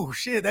 Like, oh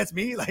shit, that's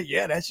me. Like,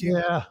 yeah, that's you.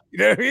 Yeah, you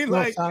know what I mean?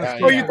 Like,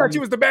 you thought you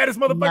was the baddest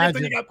motherfucker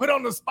until you got put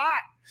on the spot.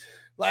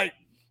 Like,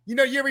 you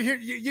ever hear?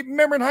 You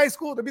remember in high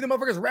school, there'd be the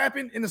motherfuckers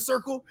rapping in a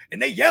circle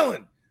and they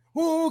yelling,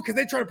 ooh, because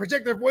they try to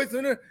project their voice.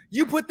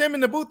 You put them in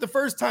the booth the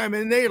first time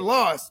and they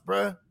lost,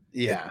 bruh.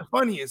 Yeah, it's the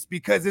funniest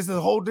because this is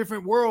a whole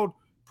different world.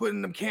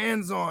 Putting them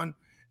cans on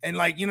and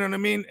like, you know what I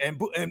mean, and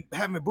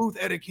having booth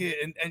etiquette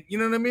and you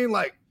know what I mean,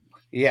 like.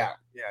 Yeah,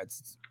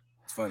 it's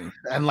funny.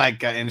 And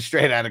like in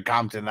Straight Outta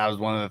Compton, that was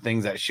one of the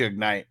things that Suge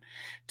Knight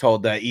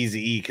told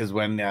Eazy-E, because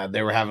when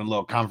they were having a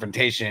little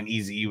confrontation,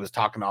 Eazy-E was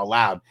talking all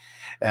loud,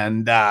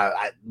 and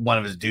one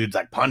of his dudes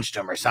like punched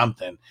him or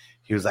something.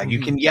 He was like, "You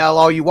can yell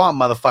all you want,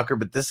 motherfucker,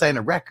 but this ain't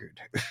a record."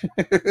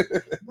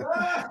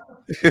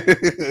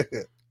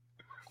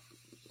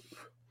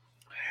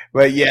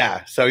 But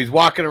yeah, so he's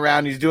walking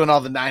around, he's doing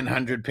all the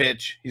 900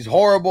 pitch. He's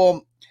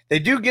horrible. They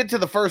do get to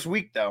the first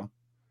week though.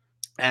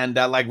 And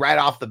like right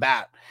off the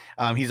bat,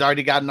 he's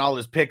already gotten all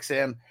his picks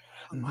in.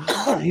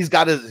 He's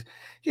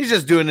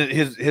just doing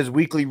his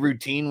weekly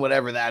routine,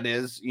 whatever that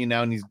is,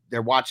 and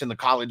they're watching the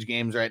college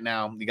games right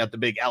now. You got the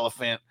big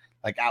elephant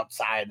like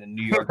outside in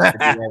New York,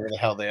 wherever the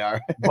hell they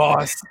are.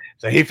 Boss.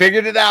 So he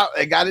figured it out.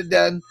 They got it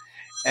done.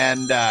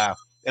 And at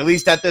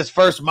least at this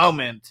first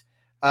moment,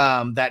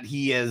 that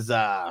he is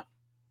at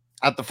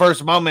the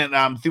first moment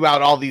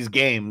throughout all these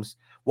games,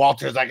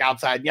 Walter's like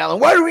outside yelling,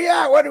 "What are we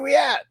at? What are we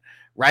at?"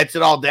 Writes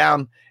it all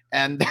down,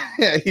 and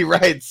he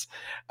writes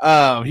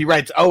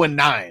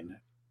 0-9,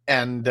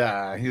 and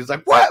he was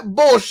like, "What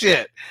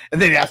bullshit?"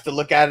 And then he has to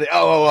look at it.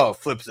 Oh,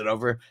 flips it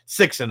over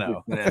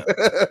 6-0.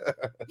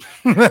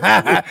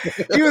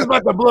 He was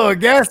about to blow a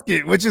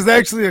gasket, which is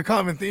actually a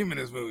common theme in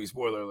this movie.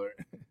 Spoiler alert.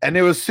 And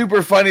it was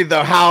super funny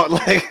though how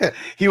like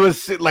he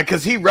was like,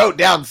 because he wrote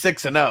down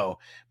 6-0,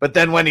 but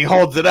then when he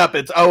holds it up,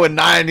 it's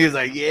 0-9. He's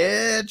like,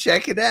 "Yeah,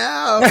 check it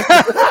out."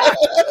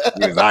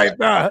 He's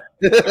hyped up.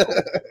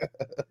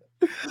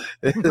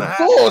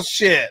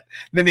 Bullshit.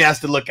 Then he has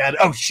to look at it.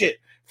 Oh shit.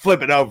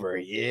 Flip it over.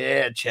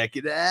 Yeah, check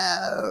it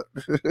out.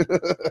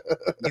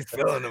 He's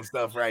feeling them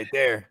stuff right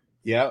there.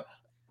 Yep.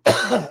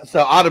 So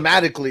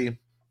automatically,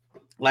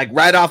 like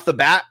right off the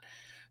bat,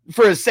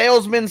 for his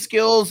salesman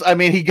skills, I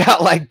mean, he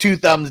got like 2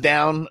 thumbs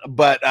down,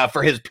 but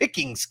for his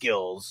picking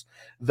skills,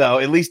 though,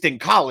 at least in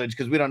college,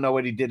 because we don't know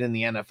what he did in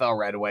the NFL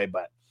right away,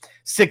 but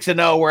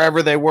 6-0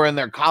 wherever they were in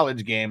their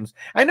college games.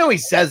 I know he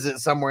says it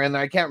somewhere in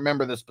there. I can't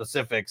remember the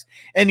specifics.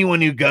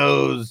 Anyone who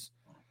goes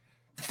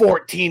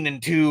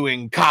 14-2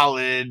 in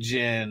college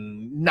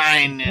and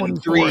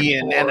 9-3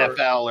 in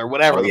NFL or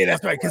whatever. Oh, yeah,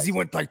 that's right. Because he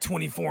went like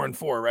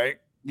 24-4, right?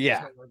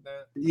 Yeah. Like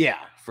that. Yeah,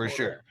 for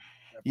sure.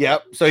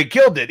 Yep. So he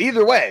killed it.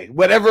 Either way,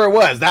 whatever it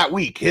was that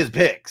week, his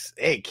picks,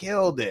 he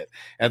killed it.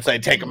 And so I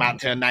take him out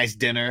to a nice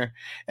dinner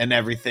and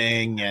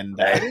everything. And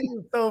it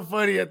was so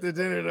funny at the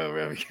dinner though,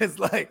 man, because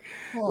like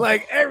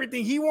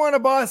everything, he wanted to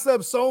boss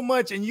up so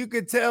much, and you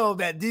could tell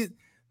that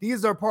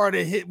these are part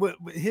of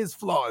his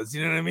flaws.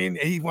 You know what I mean?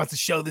 And he wants to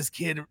show this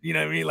kid, you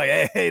know what I mean?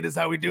 Like, hey, this is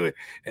how we do it.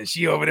 And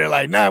she over there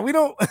like, nah, we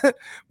don't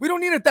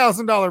need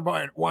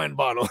 $1,000 wine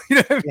bottle. You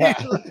know what I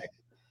mean? Like,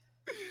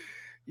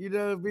 you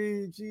know what I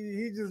mean?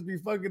 He just be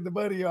fucking the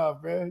buddy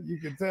off, man. You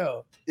can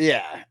tell.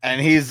 Yeah.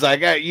 And he's like,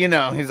 yeah, we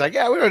don't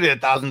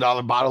need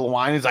 $1,000 bottle of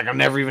wine. He's like, I've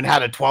never even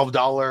had a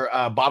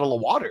 $12 bottle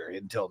of water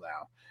until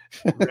now.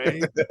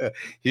 Right?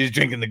 He was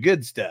drinking the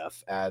good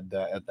stuff at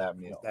that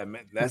meal.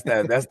 That's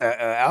that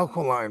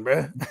alkaline,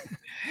 bro.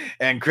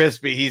 And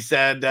Crispy, he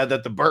said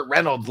that the Burt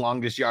Reynolds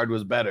longest yard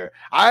was better.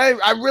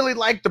 I really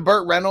like the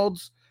Burt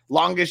Reynolds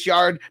longest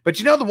yard, but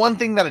the one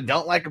thing that I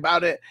don't like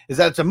about it is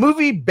that it's a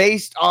movie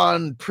based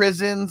on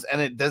prisons,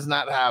 and it does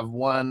not have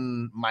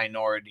one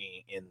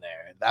minority in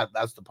there.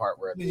 That's the part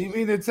where you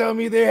mean to tell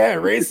me they had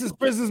racist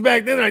prisons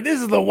back then? Like, this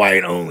is the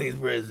white only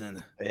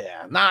prison.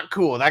 Yeah, not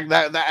cool.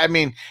 That I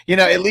mean,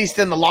 at least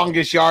in the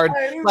longest yard,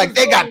 like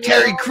they got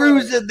Terry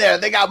Crews in there,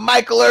 they got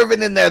Michael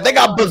Irvin in there, they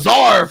got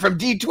Bizarre from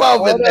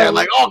D12 in there,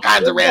 like all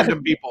kinds of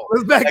random people.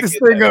 Let's back this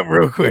thing up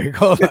real quick.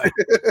 Hold on.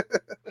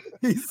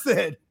 He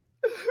said,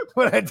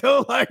 what I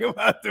don't like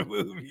about the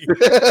movie is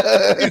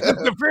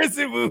the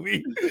prison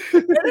movie.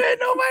 And there ain't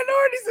no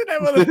minorities in that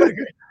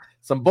motherfucker.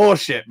 Some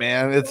bullshit,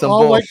 man. It's some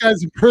all bullshit. White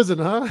guys in prison,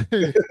 huh?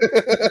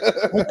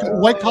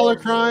 White collar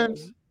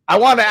crimes. I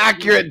want an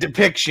accurate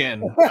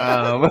depiction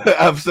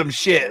of some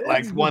shit,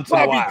 like once in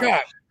a while.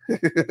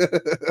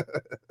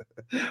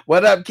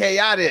 What up,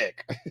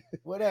 Chaotic?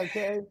 What up,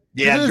 K?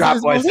 Yeah,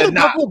 Drop Boy said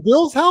not. Buffalo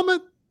Bills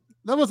helmet?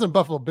 That wasn't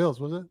Buffalo Bills,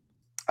 was it?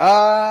 No.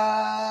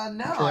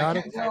 I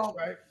can't tell.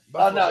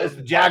 Oh no, it's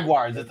the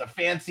Jaguars. It's a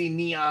fancy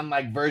neon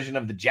like version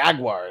of the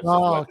Jaguars.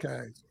 Oh,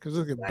 okay. Because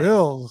look at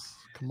Bills.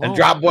 Come on. And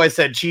Drop Boy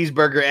said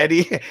Cheeseburger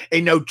Eddie.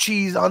 Ain't no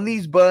cheese on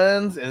these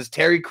buns. And it's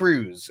Terry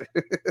Crews.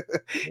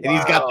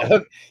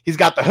 And he's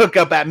got the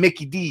hookup at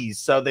Mickey D's.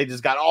 So they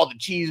just got all the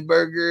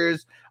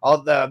cheeseburgers,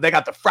 they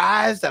got the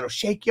fries that'll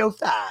shake your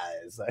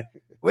thighs.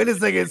 Wait a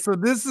second. So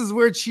this is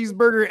where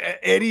Cheeseburger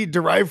Eddie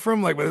derived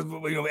from? Like,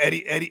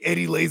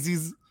 Eddie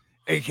Lacy's,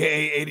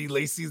 aka Eddie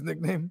Lacy's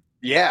nickname?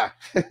 Yeah.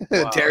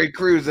 Wow. Terry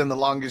Crews in The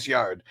Longest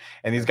Yard.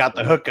 And he's got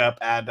the hookup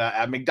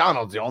at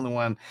McDonald's, the only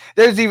one.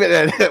 There's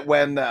even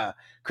when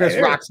Chris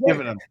Rock's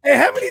giving him. Hey,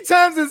 how many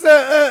times is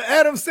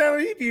Adam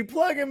Sandler? He be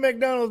plugging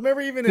McDonald's.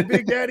 Remember, even in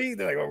Big Daddy,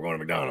 they're like, "Oh, we're going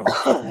to McDonald's."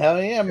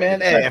 Hell yeah,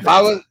 man! Hey,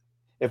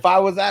 if I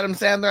was Adam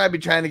Sandler, I'd be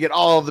trying to get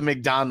all of the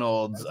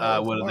McDonald's.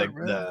 All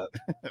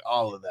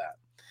of that.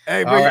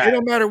 Hey, but it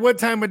don't matter what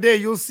time of day,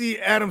 you'll see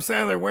Adam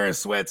Sandler wearing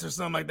sweats or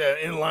something like that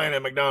in line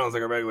at McDonald's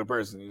like a regular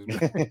person.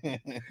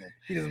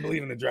 He doesn't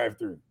believe in the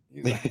drive-through.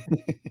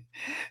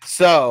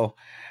 So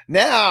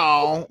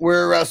now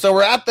we're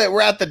at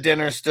the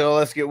dinner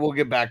still. We'll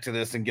get back to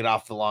this and get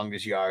off The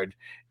Longest Yard.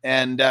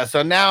 And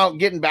so now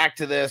getting back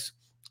to this,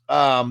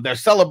 they're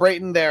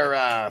celebrating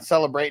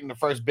the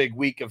first big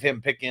week of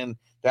him picking.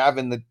 They're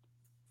having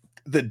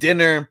the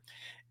dinner,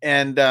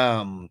 and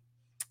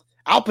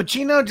Al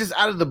Pacino just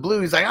out of the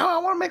blue, he's like, "Oh, I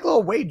want to make a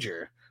little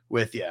wager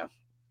with you."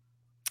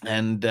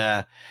 And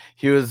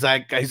he was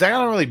like, I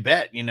don't really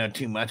bet,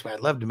 too much, but I'd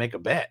love to make a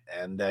bet.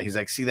 And he's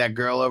like, "See that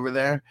girl over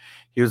there?"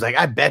 He was like,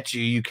 "I bet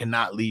you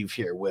cannot leave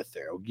here with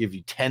her. I'll give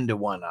you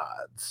 10-1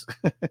 odds."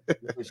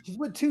 She's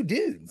with two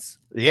dudes.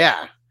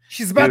 Yeah.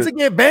 She's about to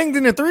get banged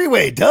in a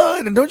three-way. Duh.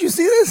 And don't you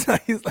see this?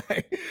 He's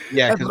like,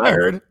 yeah, that's what I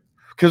heard.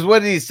 Because what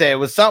did he say? It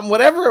was something,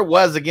 whatever it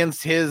was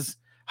against his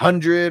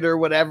 100 or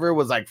whatever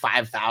was like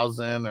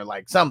 5,000 or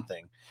like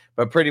something.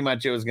 But pretty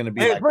much it was going to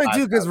be. It's funny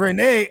too, because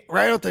Renee,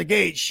 right out the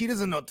gate, she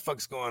doesn't know what the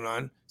fuck's going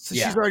on. So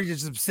she's already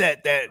just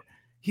upset that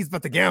he's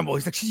about to gamble.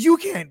 He's like, you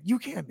can't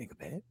make a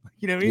bet.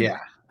 You know what I mean? Yeah.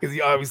 Because he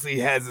obviously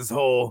has this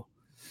whole.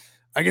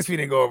 I guess we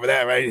didn't go over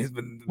that, right?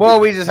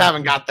 We just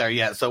haven't got there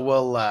yet. So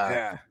we'll.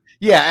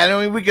 Yeah, and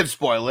I mean, we could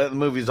spoil it. The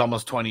movie's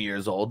almost 20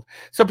 years old.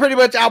 So pretty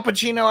much Al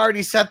Pacino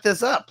already set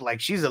this up.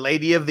 Like, she's a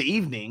lady of the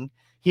evening.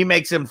 He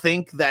makes him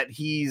think that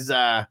he's,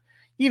 that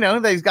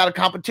he's got a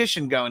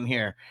competition going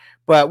here.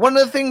 But one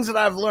of the things that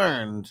I've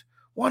learned,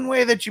 one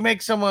way that you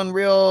make someone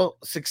real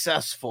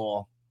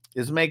successful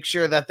is make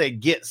sure that they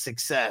get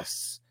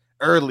success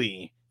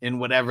early in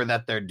whatever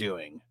that they're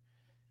doing.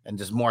 And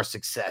just more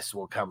success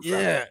will come from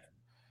it.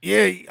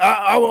 Yeah,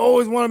 I will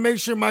always want to make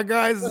sure my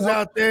guys is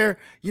out there.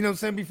 You know what I'm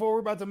saying? Before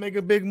we're about to make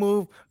a big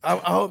move, I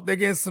hope they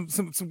get some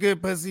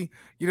good pussy.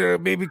 You know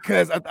what I mean?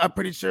 Because I'm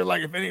pretty sure,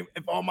 like,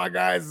 if all my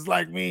guys is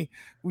like me,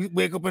 we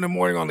wake up in the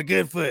morning on the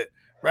good foot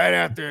right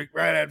after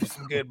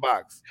some good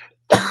box.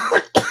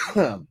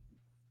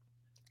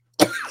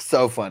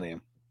 So funny.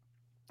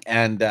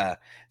 And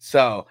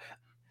so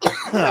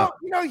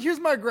here's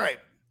my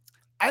gripe.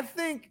 I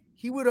think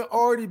he would have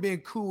already been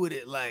cool with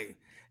it, like,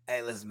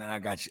 "Hey, listen, man,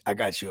 I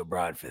got you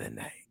abroad for the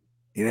night."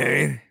 You know what I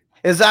mean?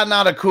 Is that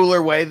not a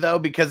cooler way though?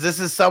 Because this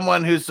is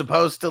someone who's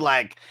supposed to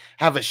like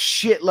have a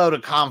shitload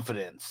of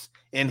confidence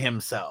in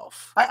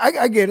himself.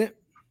 I get it.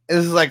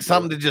 This is like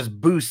something to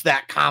just boost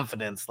that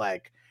confidence,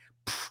 like,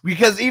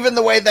 because even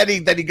the way that he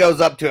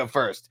goes up to it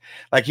first,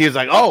 like he was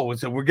like, "Oh,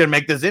 so we're gonna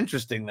make this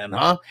interesting then,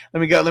 huh?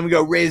 Let me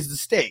go raise the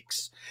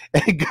stakes."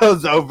 And he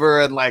goes over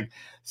and like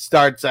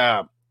starts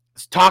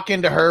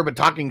talking to her, but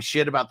talking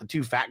shit about the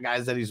two fat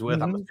guys that he's with.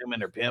 Mm-hmm. I'm assuming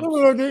they're pimps.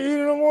 Look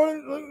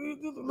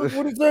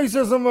what he says. He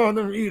says something about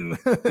them eating.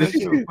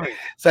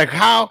 It's like,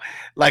 how,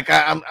 like,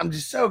 I'm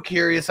just so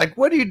curious. Like,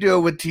 what do you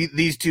do with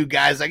these two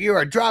guys? Like, you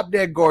are drop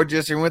dead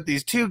gorgeous. You're with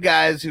these two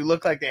guys who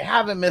look like they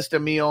haven't missed a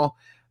meal,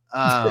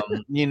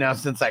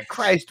 since like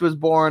Christ was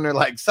born or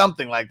like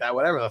something like that,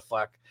 whatever the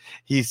fuck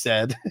he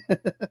said.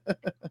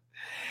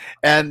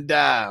 And,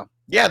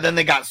 then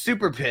they got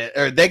super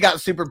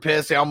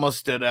pissed. They almost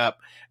stood up.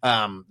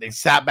 They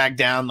sat back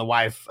down. The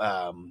wife,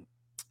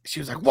 she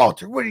was like,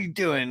 "Walter, what are you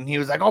doing?" And he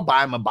was like, "I'll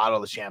buy him a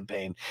bottle of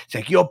champagne."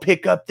 She's like, "You'll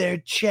pick up their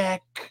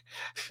check."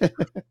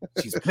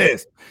 She's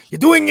pissed. "You're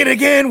doing it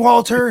again,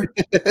 Walter.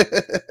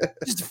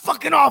 Just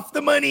fucking off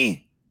the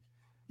money.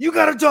 You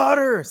got a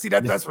daughter." See,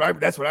 that's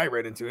what I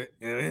read into it.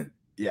 You know what I mean?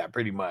 Yeah,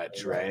 pretty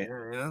much, right?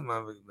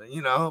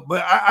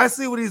 But I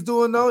see what he's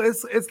doing though.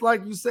 It's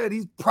like you said,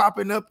 he's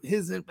propping up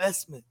his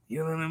investment.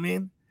 You know what I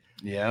mean?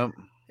 Yeah.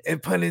 And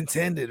pun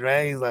intended,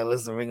 right? He's like,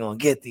 "Listen, we're gonna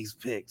get these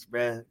picks,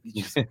 bro.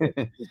 Get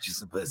you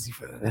some pussy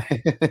for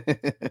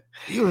that."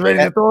 He was ready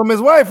to throw him his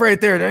wife right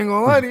there. They ain't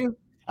gonna lie to you.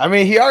 I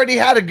mean, he already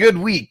had a good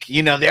week.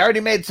 They already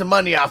made some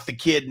money off the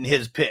kid and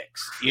his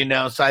picks.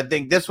 So I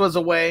think this was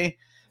a way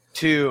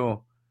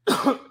to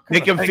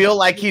make him feel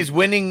like he's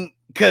winning.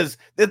 Because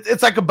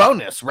it's like a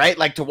bonus, right?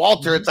 Like to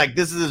Walter, it's like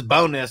this is his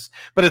bonus,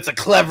 but it's a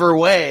clever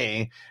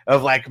way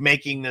of like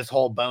making this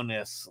whole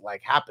bonus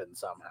like happen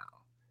somehow.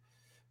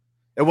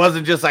 It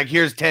wasn't just like,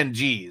 here's 10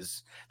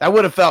 G's. That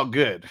would have felt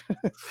good.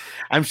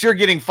 I'm sure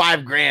getting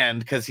 $5,000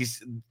 because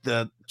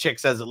the chick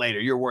says it later.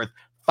 You're worth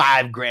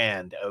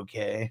 $5,000,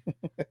 okay?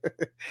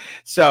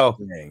 So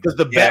because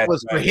the bet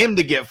was for him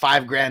to get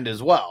 $5,000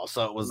 as well.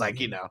 So it was like,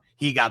 you know,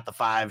 he got the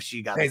 5,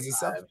 she got the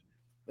 5.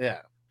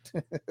 Yeah.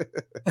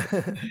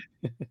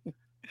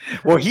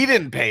 Well, he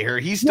didn't pay her.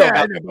 He still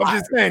got I'm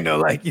just saying though,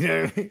 like, you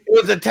know, it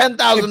was a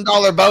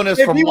 $10,000 bonus.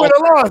 If he would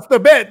have lost the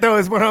bet, though,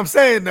 is what I'm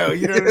saying, though.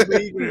 You know what I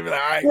mean? Like,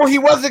 all right. Well, he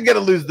wasn't going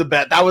to lose the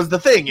bet. That was the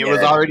thing. It was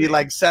already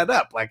like set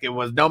up. Like it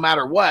was no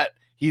matter what.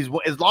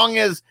 As long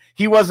as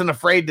he wasn't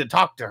afraid to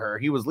talk to her,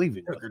 he was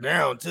leaving. Took her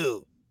down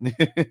too.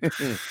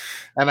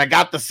 And I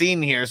got the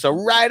scene here. So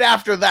right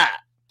after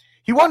that,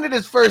 he wanted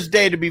his first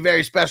day to be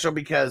very special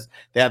because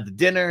they had the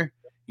dinner,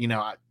 you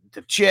know,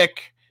 the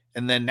chick,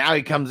 and then now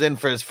he comes in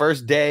for his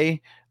first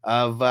day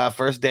of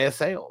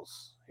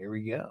sales. Here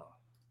we go.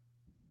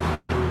 Or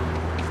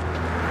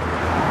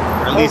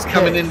at least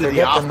coming into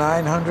the office. The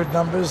 900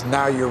 numbers.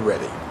 Now you're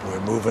ready.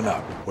 We're moving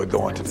up. We're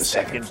going to the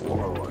second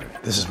floor.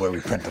 This is where we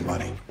print the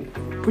money.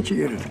 Put your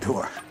ear to the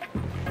door.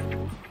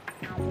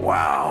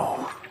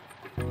 Wow.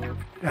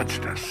 That's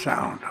the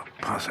sound of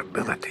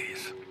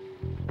possibilities.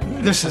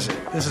 This is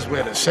it. This is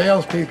where the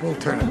salespeople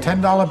turn a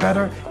 $10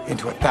 better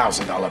into a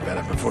 $1,000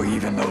 better before he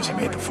even knows he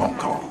made the phone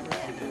call.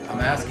 I'm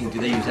asking, do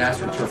they use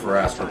AstroTurf or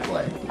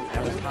AstroPlay?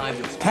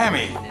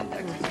 Tammy,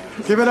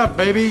 give it up,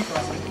 baby.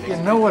 You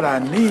know what I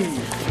need.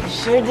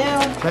 Sure do.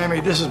 Tammy,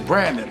 this is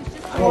Brandon.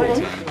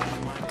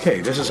 Okay,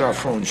 this is our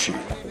phone sheet.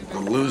 The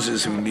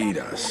losers who need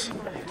us.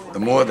 The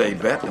more they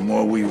bet, the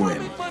more we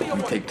win.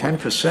 We take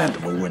 10%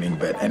 of a winning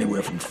bet,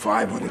 anywhere from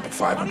 500 to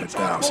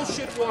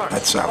 500,000.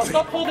 That's our fee.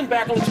 Stop holding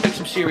back and let's make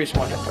some serious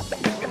money.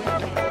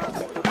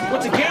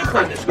 What's the game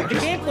plan this week? The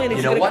game plan is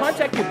You know you're what? gonna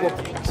contact your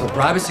bookie. So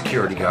bribe a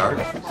security guard,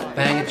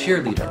 bang a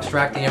cheerleader,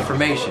 extract the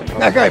information.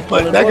 That guy's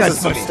funny. Well, it was a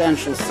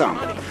substantial sum.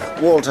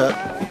 Walter,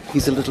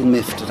 he's a little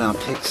miffed at our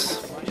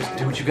picks. Just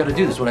do what you gotta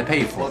do. This is what I pay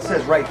you for. Well, it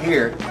says right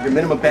here, your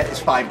minimum bet is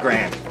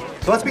 $5,000.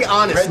 So let's be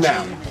honest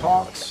now.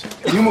 Talks.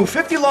 You move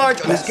 50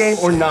 large on this game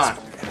or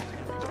not?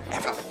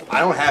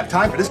 I don't have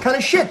time for this kind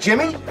of shit,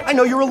 Jimmy. I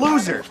know you're a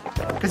loser.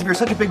 Because if you're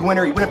such a big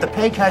winner, you wouldn't have to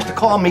pay cash to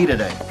call me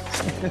today.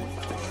 Got your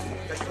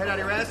head out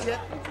of your ass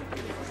yet?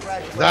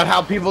 Is that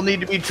how people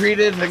need to be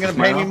treated? They're going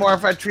to pay me more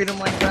if I treat them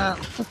like that?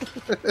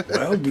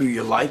 Well, do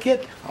you like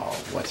it?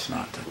 Oh, what's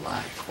not to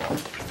like? Well,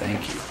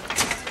 thank you.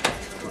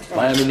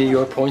 Miami, New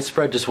York point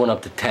spread just went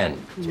up to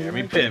 10.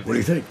 Jeremy Piven. What do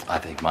you think? I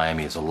think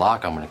Miami is a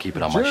lock. I'm gonna keep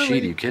it on my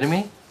sheet. Are you kidding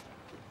me?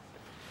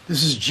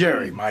 This is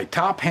Jerry, my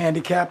top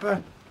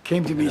handicapper.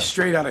 Came to me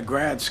straight out of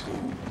grad school.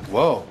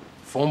 Whoa.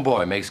 Phone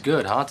boy makes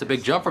good, huh? It's a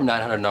big jump from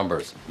 900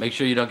 numbers. Make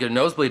sure you don't get a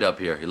nosebleed up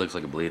here. He looks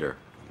like a bleeder.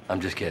 I'm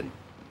just kidding.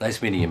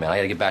 Nice meeting you, man. I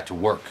gotta get back to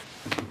work.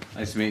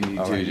 Nice meeting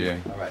you too,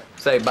 Jerry. All right.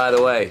 Say, by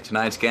the way,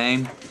 tonight's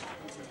game,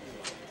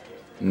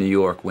 New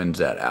York wins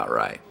that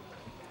outright.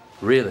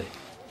 Really?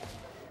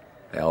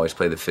 They always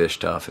play the fish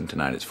tough, and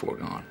tonight it's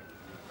foregone.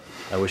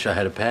 I wish I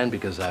had a pen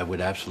because I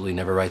would absolutely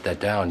never write that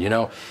down. You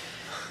know,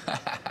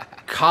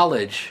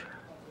 college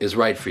is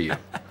right for you.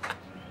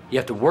 You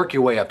have to work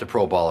your way up to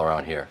pro ball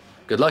around here.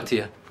 Good luck to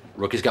you.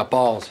 Rookie's got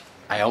balls.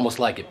 I almost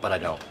like it, but I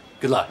don't.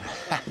 Good luck.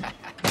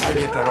 I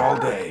get that all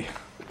day.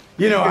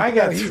 You know, I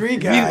got 3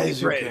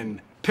 guys who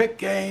can pick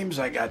games.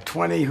 I got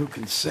 20 who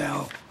can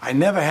sell. I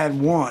never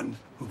had one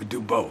who could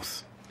do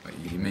both.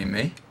 You mean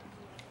me?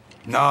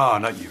 No,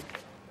 not you.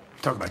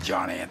 I'm talking about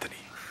John Anthony.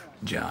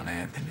 John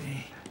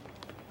Anthony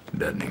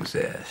doesn't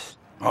exist.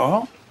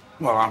 Oh?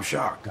 Well, I'm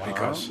shocked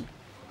because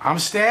I'm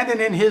standing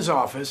in his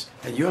office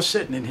and you're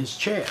sitting in his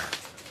chair.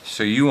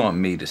 So you want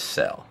me to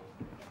sell?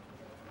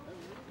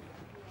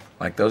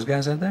 Like those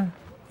guys out there?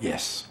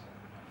 Yes.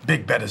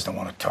 Big bettors don't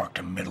want to talk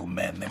to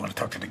middlemen. They want to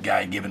talk to the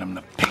guy giving them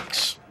the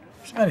picks.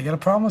 Sonny, you got a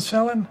problem with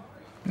selling?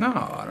 No,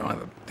 I don't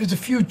have a... There's a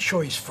few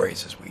choice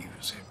phrases we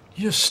use.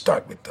 You just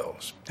start with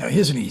those. Now,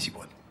 here's an easy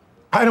one.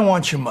 I don't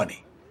want your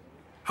money.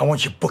 I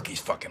want your bookie's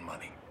fucking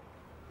money.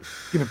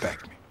 Give it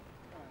back to me.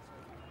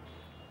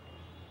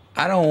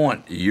 I don't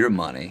want your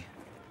money.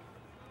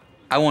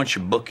 I want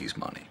your bookie's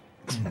money.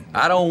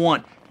 I don't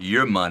want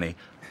your money.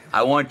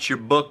 I want your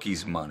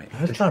bookie's money.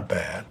 That's not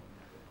bad.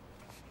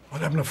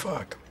 What happened to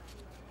fuck?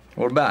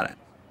 What about it?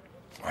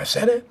 I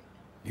said it.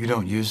 You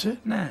don't use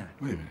it? Nah.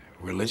 Wait a minute.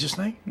 Religious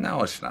thing?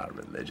 No, it's not a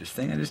religious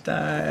thing. I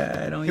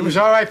don't It use was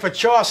all right for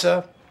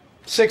Chaucer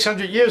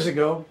 600 years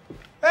ago.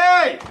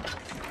 Hey!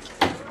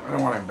 I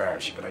don't want to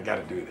embarrass you, but I got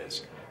to do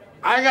this.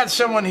 I got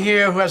someone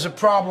here who has a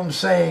problem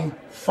saying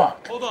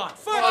fuck. Hold on.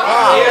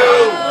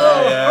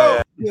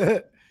 Oh, yeah.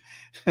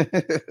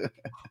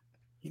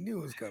 He knew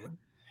it was coming.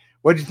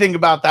 What'd you think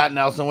about that,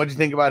 Nelson? What'd you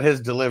think about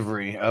his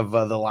delivery of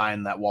the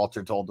line that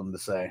Walter told him to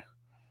say?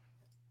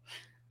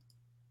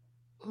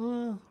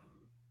 I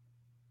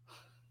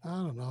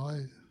don't know.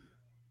 I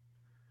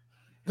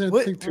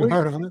didn't think too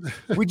hard on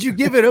it. Would you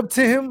give it up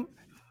to him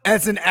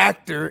as an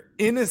actor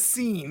in a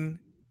scene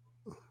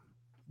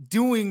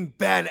doing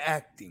bad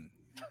acting?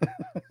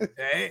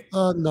 Okay.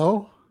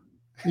 No.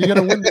 You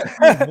gotta win the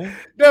feud, man.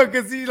 No,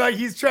 because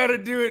he's trying to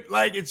do it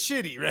like it's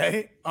shitty,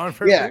 right? On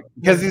purpose. Yeah,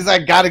 because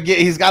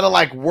he's got to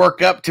like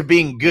work up to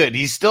being good.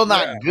 He's still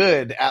not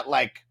good at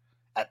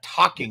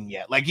talking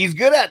yet. Like he's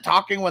good at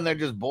talking when they're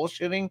just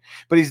bullshitting,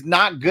 but he's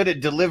not good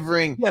at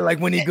delivering. Yeah, like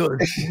when he goes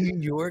New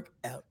York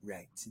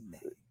outright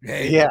tonight.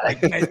 Right? Yeah,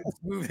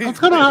 that's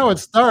kind of how it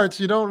starts.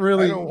 You don't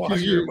really. I don't want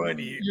your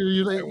money.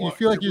 You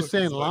feel like you're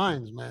saying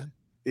lines, man.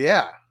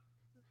 Yeah.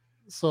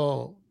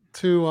 So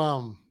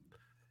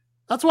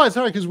that's why it's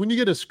hard, because when you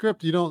get a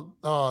script, you don't.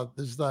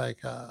 There's like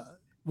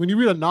when you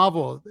read a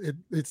novel,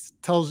 it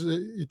tells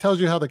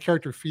you how the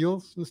character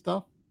feels and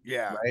stuff.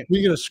 Yeah. Right. When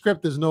you get a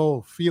script, there's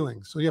no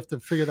feelings, so you have to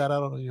figure that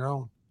out on your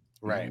own.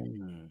 Right.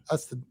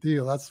 That's the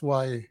deal. That's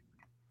why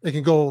they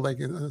can go like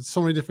in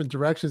so many different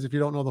directions if you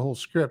don't know the whole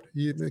script.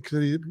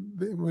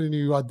 When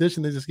you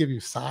audition, they just give you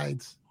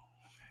sides.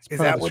 Is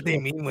that what they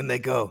mean when they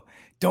go,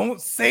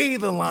 "Don't say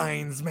the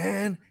lines,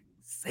 man.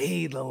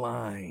 Say the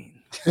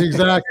line."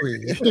 Exactly.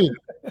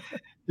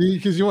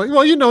 Because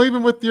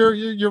even with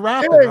your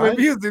rapping, right? With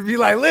music, be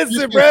like,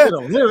 "Listen, bro,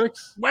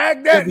 lyrics,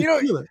 wag that."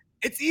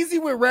 It's easy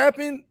with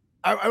rapping.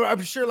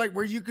 I'm sure, like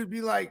where you could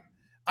be like,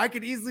 I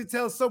could easily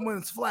tell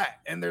someone's flat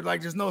and they're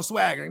like, "There's no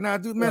swag." Like, nah,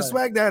 dude, man,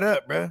 swag that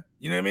up, bro.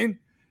 You know what I mean?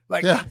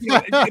 Like,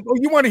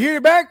 you want to hear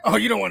it back? Oh,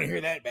 you don't want to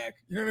hear that back.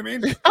 You know what I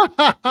mean?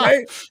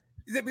 Right?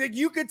 Like,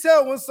 you could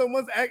tell when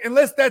someone's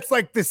unless that's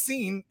like the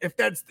scene, if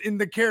that's in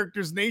the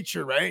character's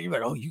nature, right? You're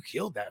like, "Oh, you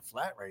killed that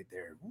flat right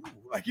there." Ooh.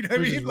 Like, you know what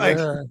I mean?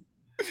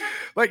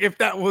 Like if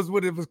that was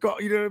what it was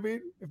called, you know what I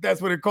mean? If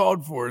that's what it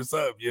called for or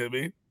something, you know what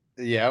I mean?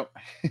 Yeah.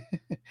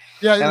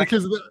 Yeah,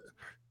 because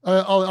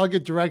I'll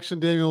get direction.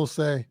 Daniel will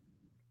say,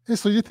 "Hey,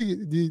 so do you think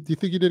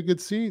you did a good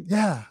scene?"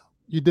 "Yeah,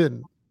 you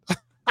didn't."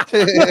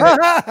 You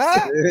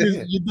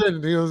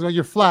didn't. He goes, "Well,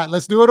 you're flat.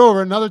 Let's do it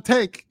over. Another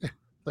take."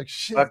 Like,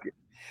 shit.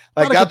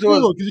 Like that's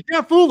what, because you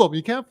can't fool them.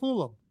 You can't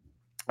fool them.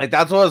 Like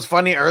that's what was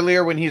funny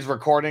earlier when he's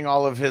recording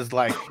all of his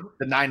like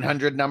the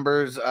 900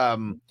 numbers,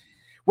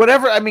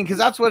 whatever. I mean, because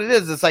that's what it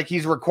is. It's like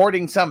he's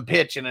recording some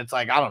pitch, and it's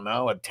like, I don't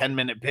know, a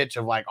 10-minute pitch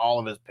of like all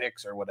of his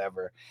picks or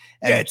whatever.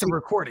 And it's a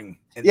recording.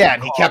 And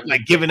he kept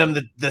like giving him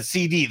the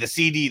CD,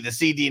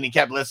 and he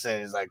kept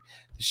listening. He's like,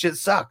 "This shit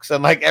sucks,"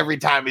 and like every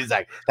time he's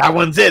like, "That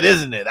one's it,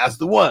 isn't it? That's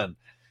the one."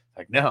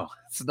 Like, no,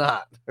 it's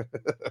not.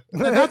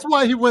 That's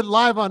why he went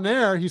live on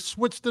air. He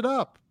switched it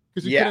up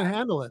because he couldn't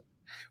handle it.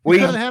 He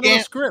couldn't handle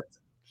the script.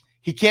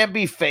 He can't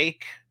be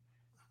fake,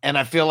 and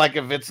I feel like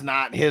if it's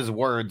not his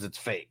words, it's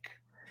fake.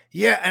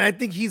 Yeah, and I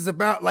think he's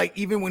about like,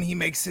 even when he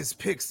makes his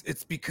picks,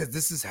 it's because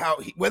this is how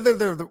whether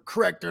they're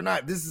correct or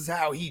not, this is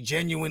how he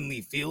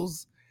genuinely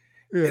feels.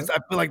 Yeah. I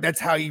feel like that's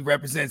how he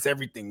represents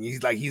everything.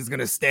 He's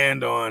gonna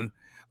stand on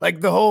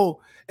like the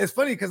whole. It's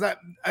funny because I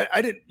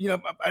didn't,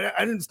 I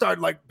didn't start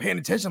like paying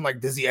attention. I'm like,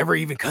 does he ever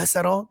even cuss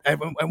at all at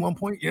one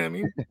point? You know what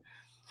I mean?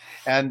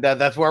 And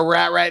that's where we're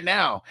at right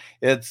now.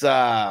 It's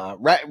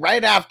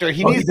right after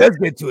he does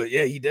get to it.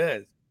 Yeah, he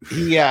does.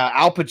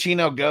 Al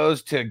Pacino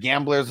goes to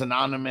Gamblers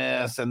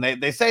Anonymous, and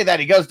they say that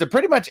he goes to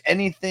pretty much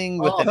anything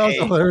with that was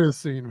a hilarious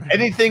scene, man.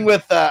 Anything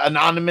with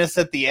Anonymous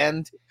at the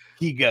end,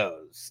 he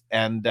goes.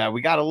 And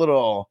we got a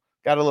little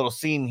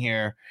scene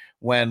here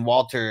when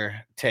Walter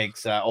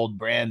takes old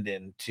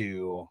Brandon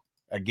to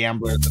a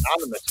Gamblers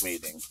Anonymous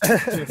meeting.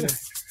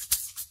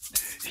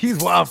 He's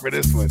wild for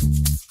this one.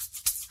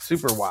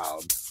 Super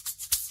wild.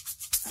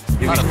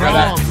 Where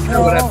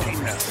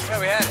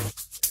we headed?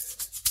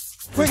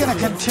 We're going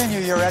to continue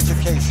your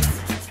education.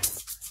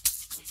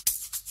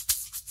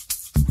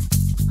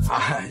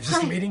 Is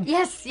this a meeting?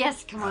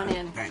 Yes, come on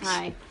in. Thanks.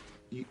 Hi.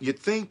 You'd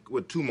think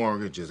with 2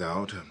 mortgages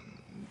out,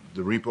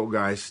 the repo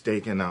guy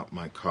staking out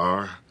my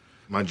car,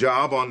 my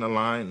job on the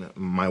line,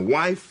 my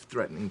wife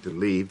threatening to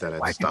leave, that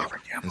I'd stop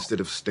instead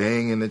of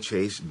staying in the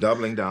chase,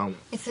 doubling down.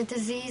 It's a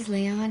disease,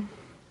 Leon.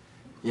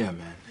 Yeah,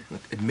 man.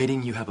 Look,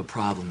 admitting you have a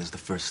problem is the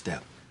first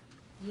step.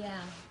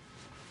 Yeah.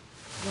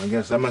 Well, I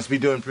guess I must be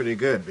doing pretty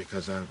good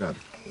because I've got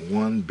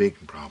one big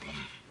problem.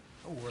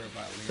 Don't worry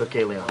about it, Leon. It's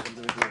okay, Leon.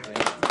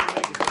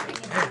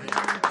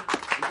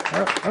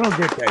 I don't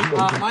get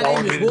that. My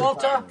name is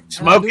Walter.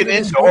 Smoking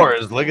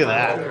indoors. Look at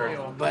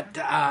that. But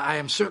I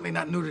am certainly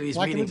not new to these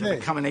meetings. I've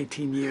been coming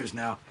 18 years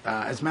now.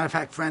 As a matter of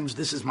fact, friends,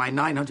 this is my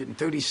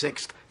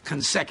 936th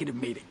consecutive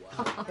meeting.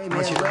 Hey,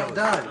 man, well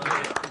done.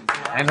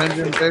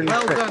 936.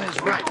 Well done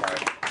is right.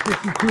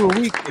 52 a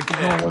week.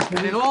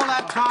 And in all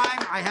that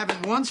time, I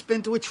haven't once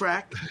been to a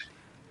track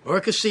or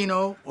a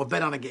casino or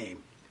bet on a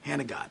game.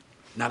 Hand of God,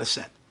 not a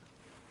cent.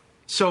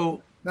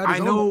 So I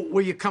know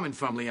where you're coming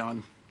from,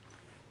 Leon.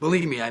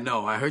 Believe me, I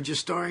know. I heard your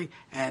story,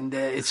 and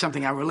it's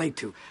something I relate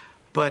to.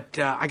 But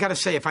I got to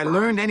say, if I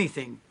learned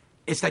anything,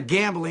 it's that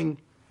gambling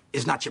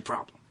is not your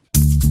problem.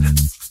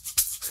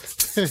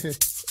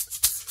 It's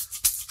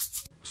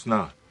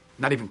not.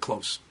 Not even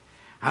close.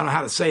 I don't know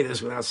how to say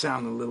this without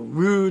sounding a little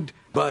rude,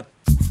 but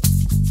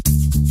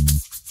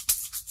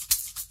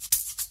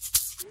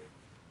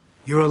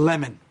you're a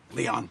lemon,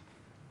 Leon.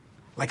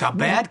 Like a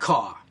bad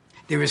car,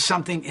 there is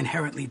something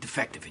inherently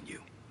defective in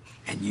you.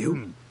 And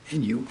you,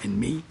 and you, and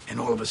me, and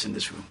all of us in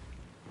this room.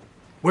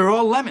 We're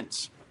all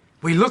lemons.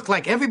 We look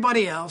like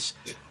everybody else,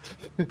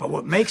 but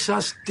what makes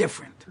us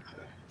different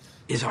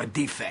is our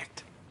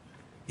defect.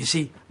 You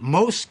see,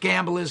 most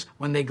gamblers,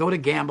 when they go to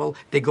gamble,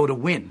 they go to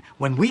win.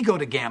 When we go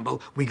to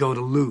gamble, we go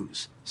to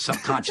lose,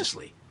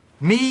 subconsciously.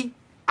 Me,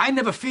 I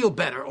never feel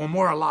better or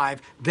more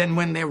alive than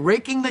when they're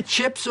raking the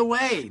chips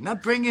away,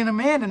 not bringing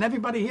them in, and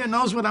everybody here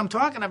knows what I'm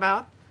talking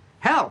about.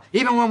 Hell,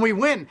 even when we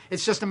win,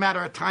 it's just a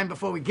matter of time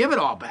before we give it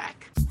all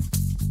back.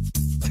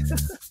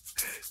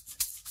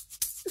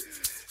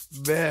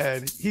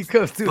 Man, he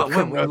comes to. But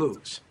when we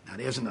lose, now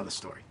there's another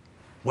story.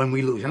 When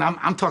we lose, and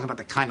I'm talking about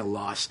the kind of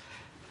loss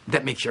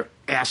that makes your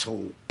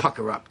asshole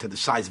pucker up to the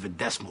size of a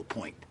decimal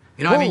point.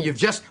 You know what I mean? You've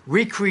just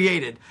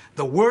recreated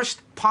the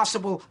worst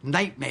possible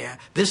nightmare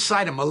this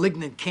side of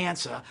malignant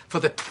cancer for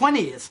the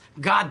 20th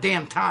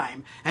goddamn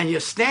time, and you're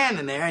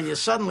standing there and you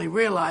suddenly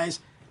realize,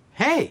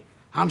 hey,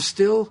 I'm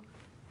still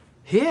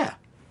here.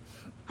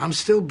 I'm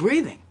still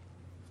breathing.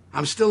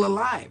 I'm still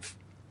alive.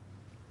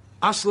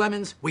 Us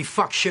lemons, we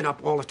fuck shit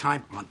up all the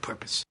time on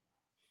purpose.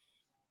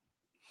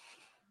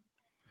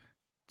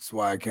 That's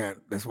why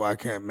I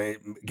can't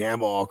make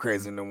gamble all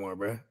crazy no more,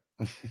 bro.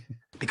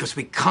 Because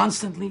we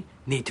constantly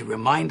need to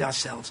remind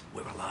ourselves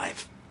we're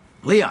alive.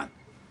 Leon,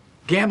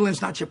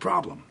 gambling's not your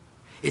problem.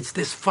 It's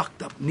this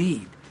fucked up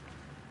need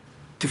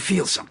to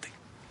feel something.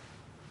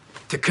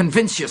 To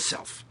convince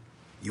yourself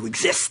you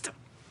exist.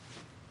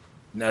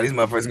 Now these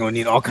motherfuckers gonna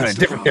need all kind of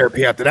different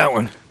therapy after that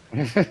one.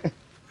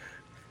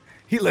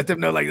 He let them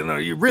know, like, no,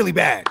 you're really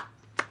bad.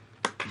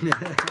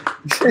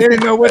 They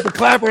didn't know what to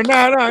clap or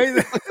not.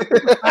 No.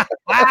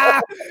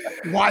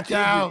 Watch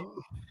out.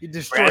 You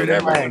destroyed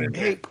everyone.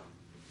 Hey,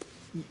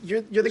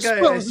 you're the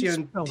guy I see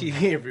on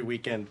TV every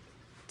weekend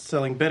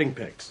selling betting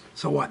picks.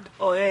 So what?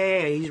 Oh,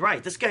 yeah, he's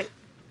right. This guy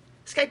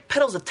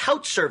peddles a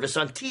tout service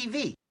on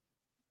TV.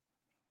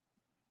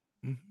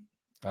 I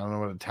don't know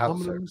what a tout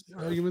service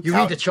is. You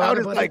read the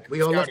chart, like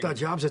we all left our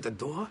jobs at the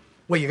door?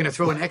 Well, you're going to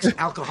throw an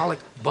ex-alcoholic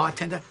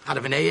bartender out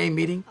of an AA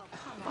meeting?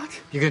 What?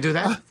 You're going to do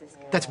that?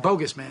 That's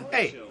bogus, man.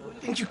 Hey,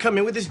 didn't you come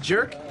in with this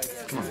jerk?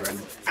 Come on,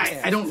 Brandon.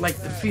 I don't like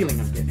the feeling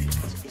I'm getting.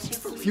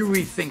 If you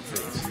rethink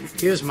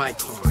things, here's my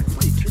card.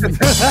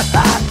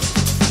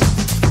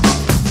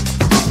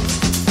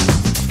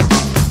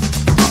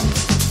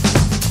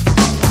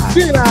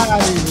 Get out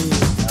of here.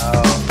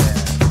 Oh,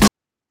 man.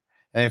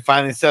 And he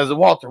finally says,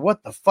 Walter,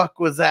 what the fuck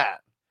was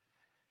that?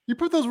 You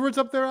put those words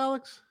up there,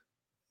 Alex?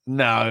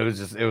 No,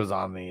 it was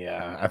on the,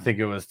 I think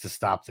it was to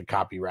stop the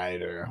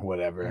copyright or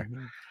whatever.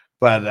 Mm-hmm.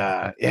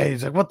 But yeah,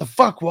 he's like, what the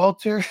fuck,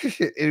 Walter?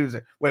 He was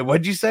like, wait,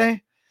 what'd you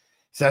say?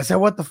 So I said,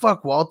 what the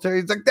fuck, Walter?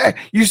 He's like, there,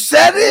 you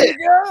said it.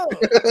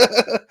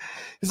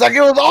 He's like,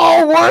 it was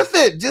all worth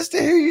it just to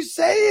hear you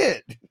say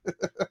it.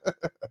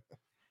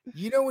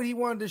 You know what he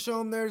wanted to show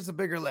him? There's a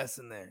bigger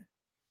lesson there.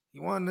 He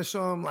wanted to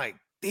show him, like,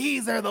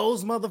 these are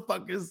those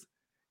motherfuckers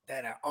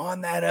that are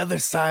on that other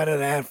side of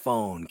that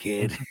phone,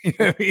 kid. You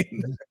know what I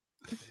mean?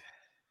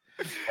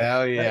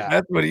 Hell yeah.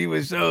 That's what he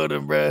was showing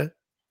him, bro.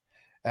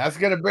 That's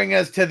gonna bring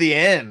us to the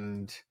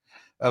end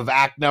of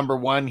act number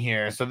 1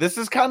 here. So this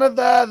is kind of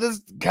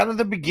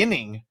the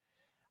beginning.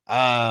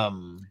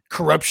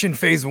 Corruption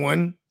phase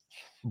 1.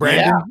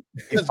 Brandon.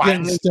 Yeah,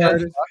 finally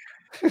started.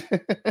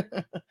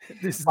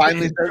 This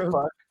finally started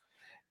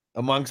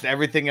amongst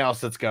everything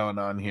else that's going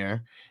on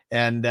here.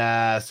 And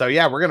so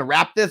yeah, we're gonna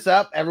wrap this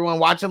up. Everyone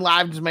watching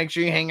live, just make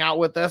sure you hang out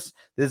with us.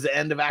 This is the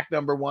end of act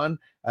number 1.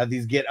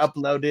 These get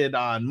uploaded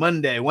on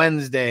Monday,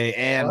 Wednesday,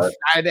 and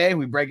Friday.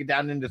 We break it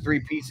down into 3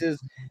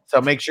 pieces. So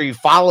make sure you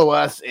follow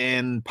us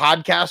in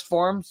podcast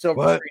form,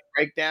 Silver Screen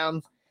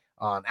Breakdowns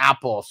on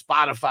Apple,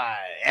 Spotify,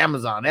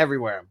 Amazon,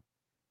 everywhere.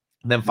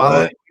 And then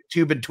follow the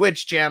YouTube and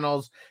Twitch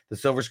channels, the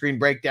Silver Screen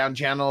Breakdown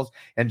channels.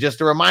 And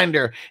just a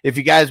reminder, if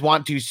you guys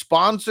want to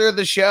sponsor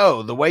the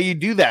show, the way you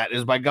do that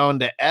is by going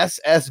to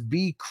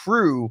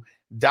ssbcrew.com.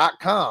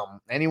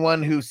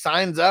 Anyone who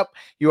signs up,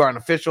 you are an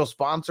official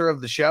sponsor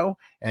of the show,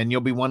 and you'll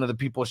be one of the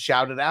people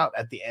shouted out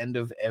at the end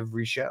of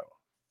every show.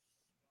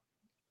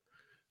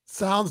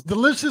 Sounds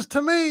delicious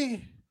to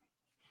me.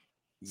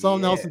 So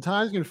Nelson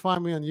Times, you can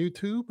find me on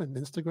YouTube and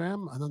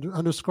Instagram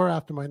underscore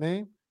after my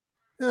name.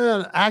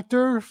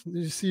 Actor,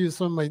 you see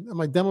some of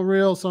my demo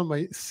reels, some of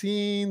my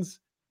scenes,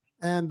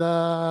 and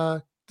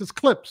just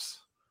clips,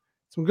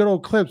 some good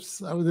old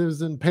clips. I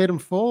was in Paid in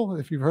Full,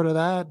 if you've heard of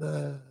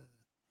that.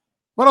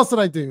 What else did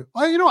I do?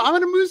 Oh, you know, I'm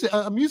in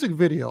a music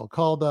video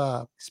called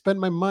 "Spend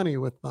My Money"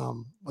 with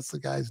what's the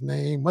guy's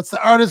name? What's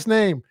the artist's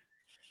name?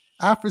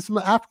 Some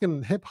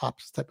African hip hop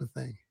type of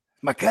thing.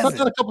 My cousin.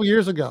 That a couple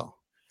years ago.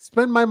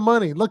 Spend My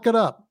Money. Look it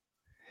up.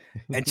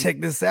 And check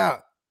this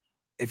out.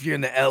 If you're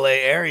in the LA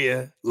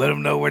area, let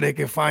them know where they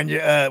can find you.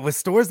 What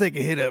stores they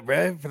can hit up,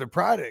 bro, for the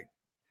product.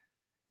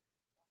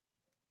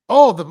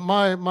 Oh, the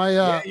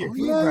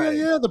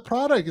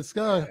product. It's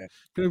gonna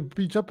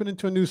be jumping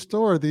into a new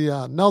store.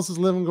 The Nelson's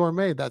Living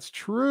Gourmet. That's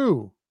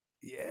true.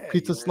 Yeah.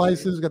 Pizza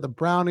slices, got the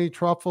brownie,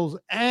 truffles,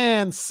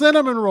 and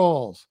cinnamon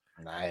rolls.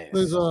 Nice.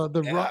 There's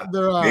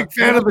big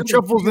fan of the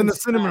truffles and the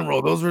cinnamon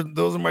roll. Those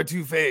are my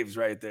 2 faves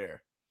right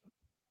there.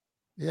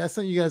 Yeah, I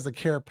sent you guys the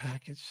care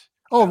package.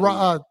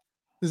 Oh,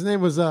 his name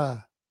was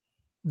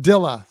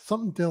Dilla.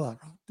 Something Dilla.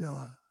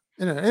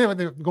 Anyway,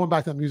 they're going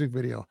back to the music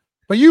video.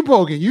 But you,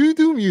 Bogey, you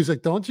do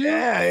music, don't you?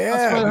 Yeah.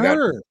 That's what I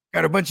heard.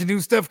 Got a bunch of new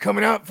stuff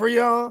coming out for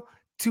y'all.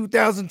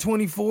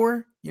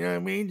 2024. You know what I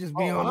mean? Just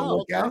be on the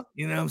lookout. Okay.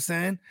 You know what I'm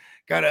saying?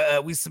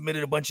 We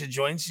submitted a bunch of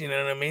joints, you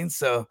know what I mean?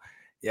 So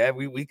yeah,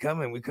 we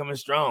coming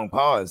strong.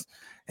 Pause.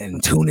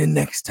 And tune in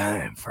next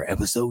time for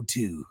episode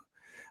 2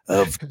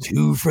 of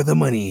 2 for the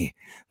Money.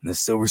 The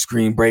Silver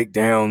Screen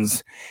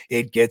Breakdowns.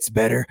 It gets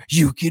better.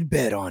 You could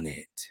bet on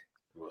it.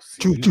 We'll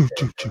see you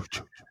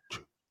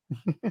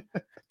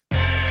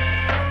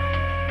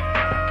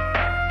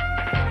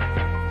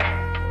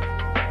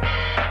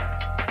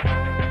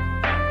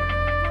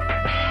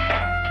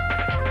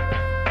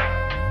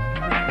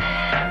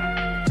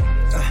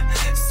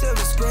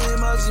Silver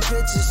Screen, motion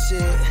picture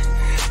shit.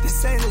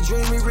 This ain't a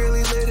dream, we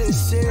really live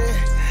this shit.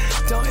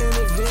 Don't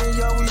intervene,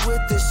 yo, we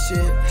with this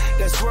shit.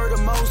 That's where the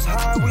most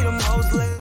high, we the most lit.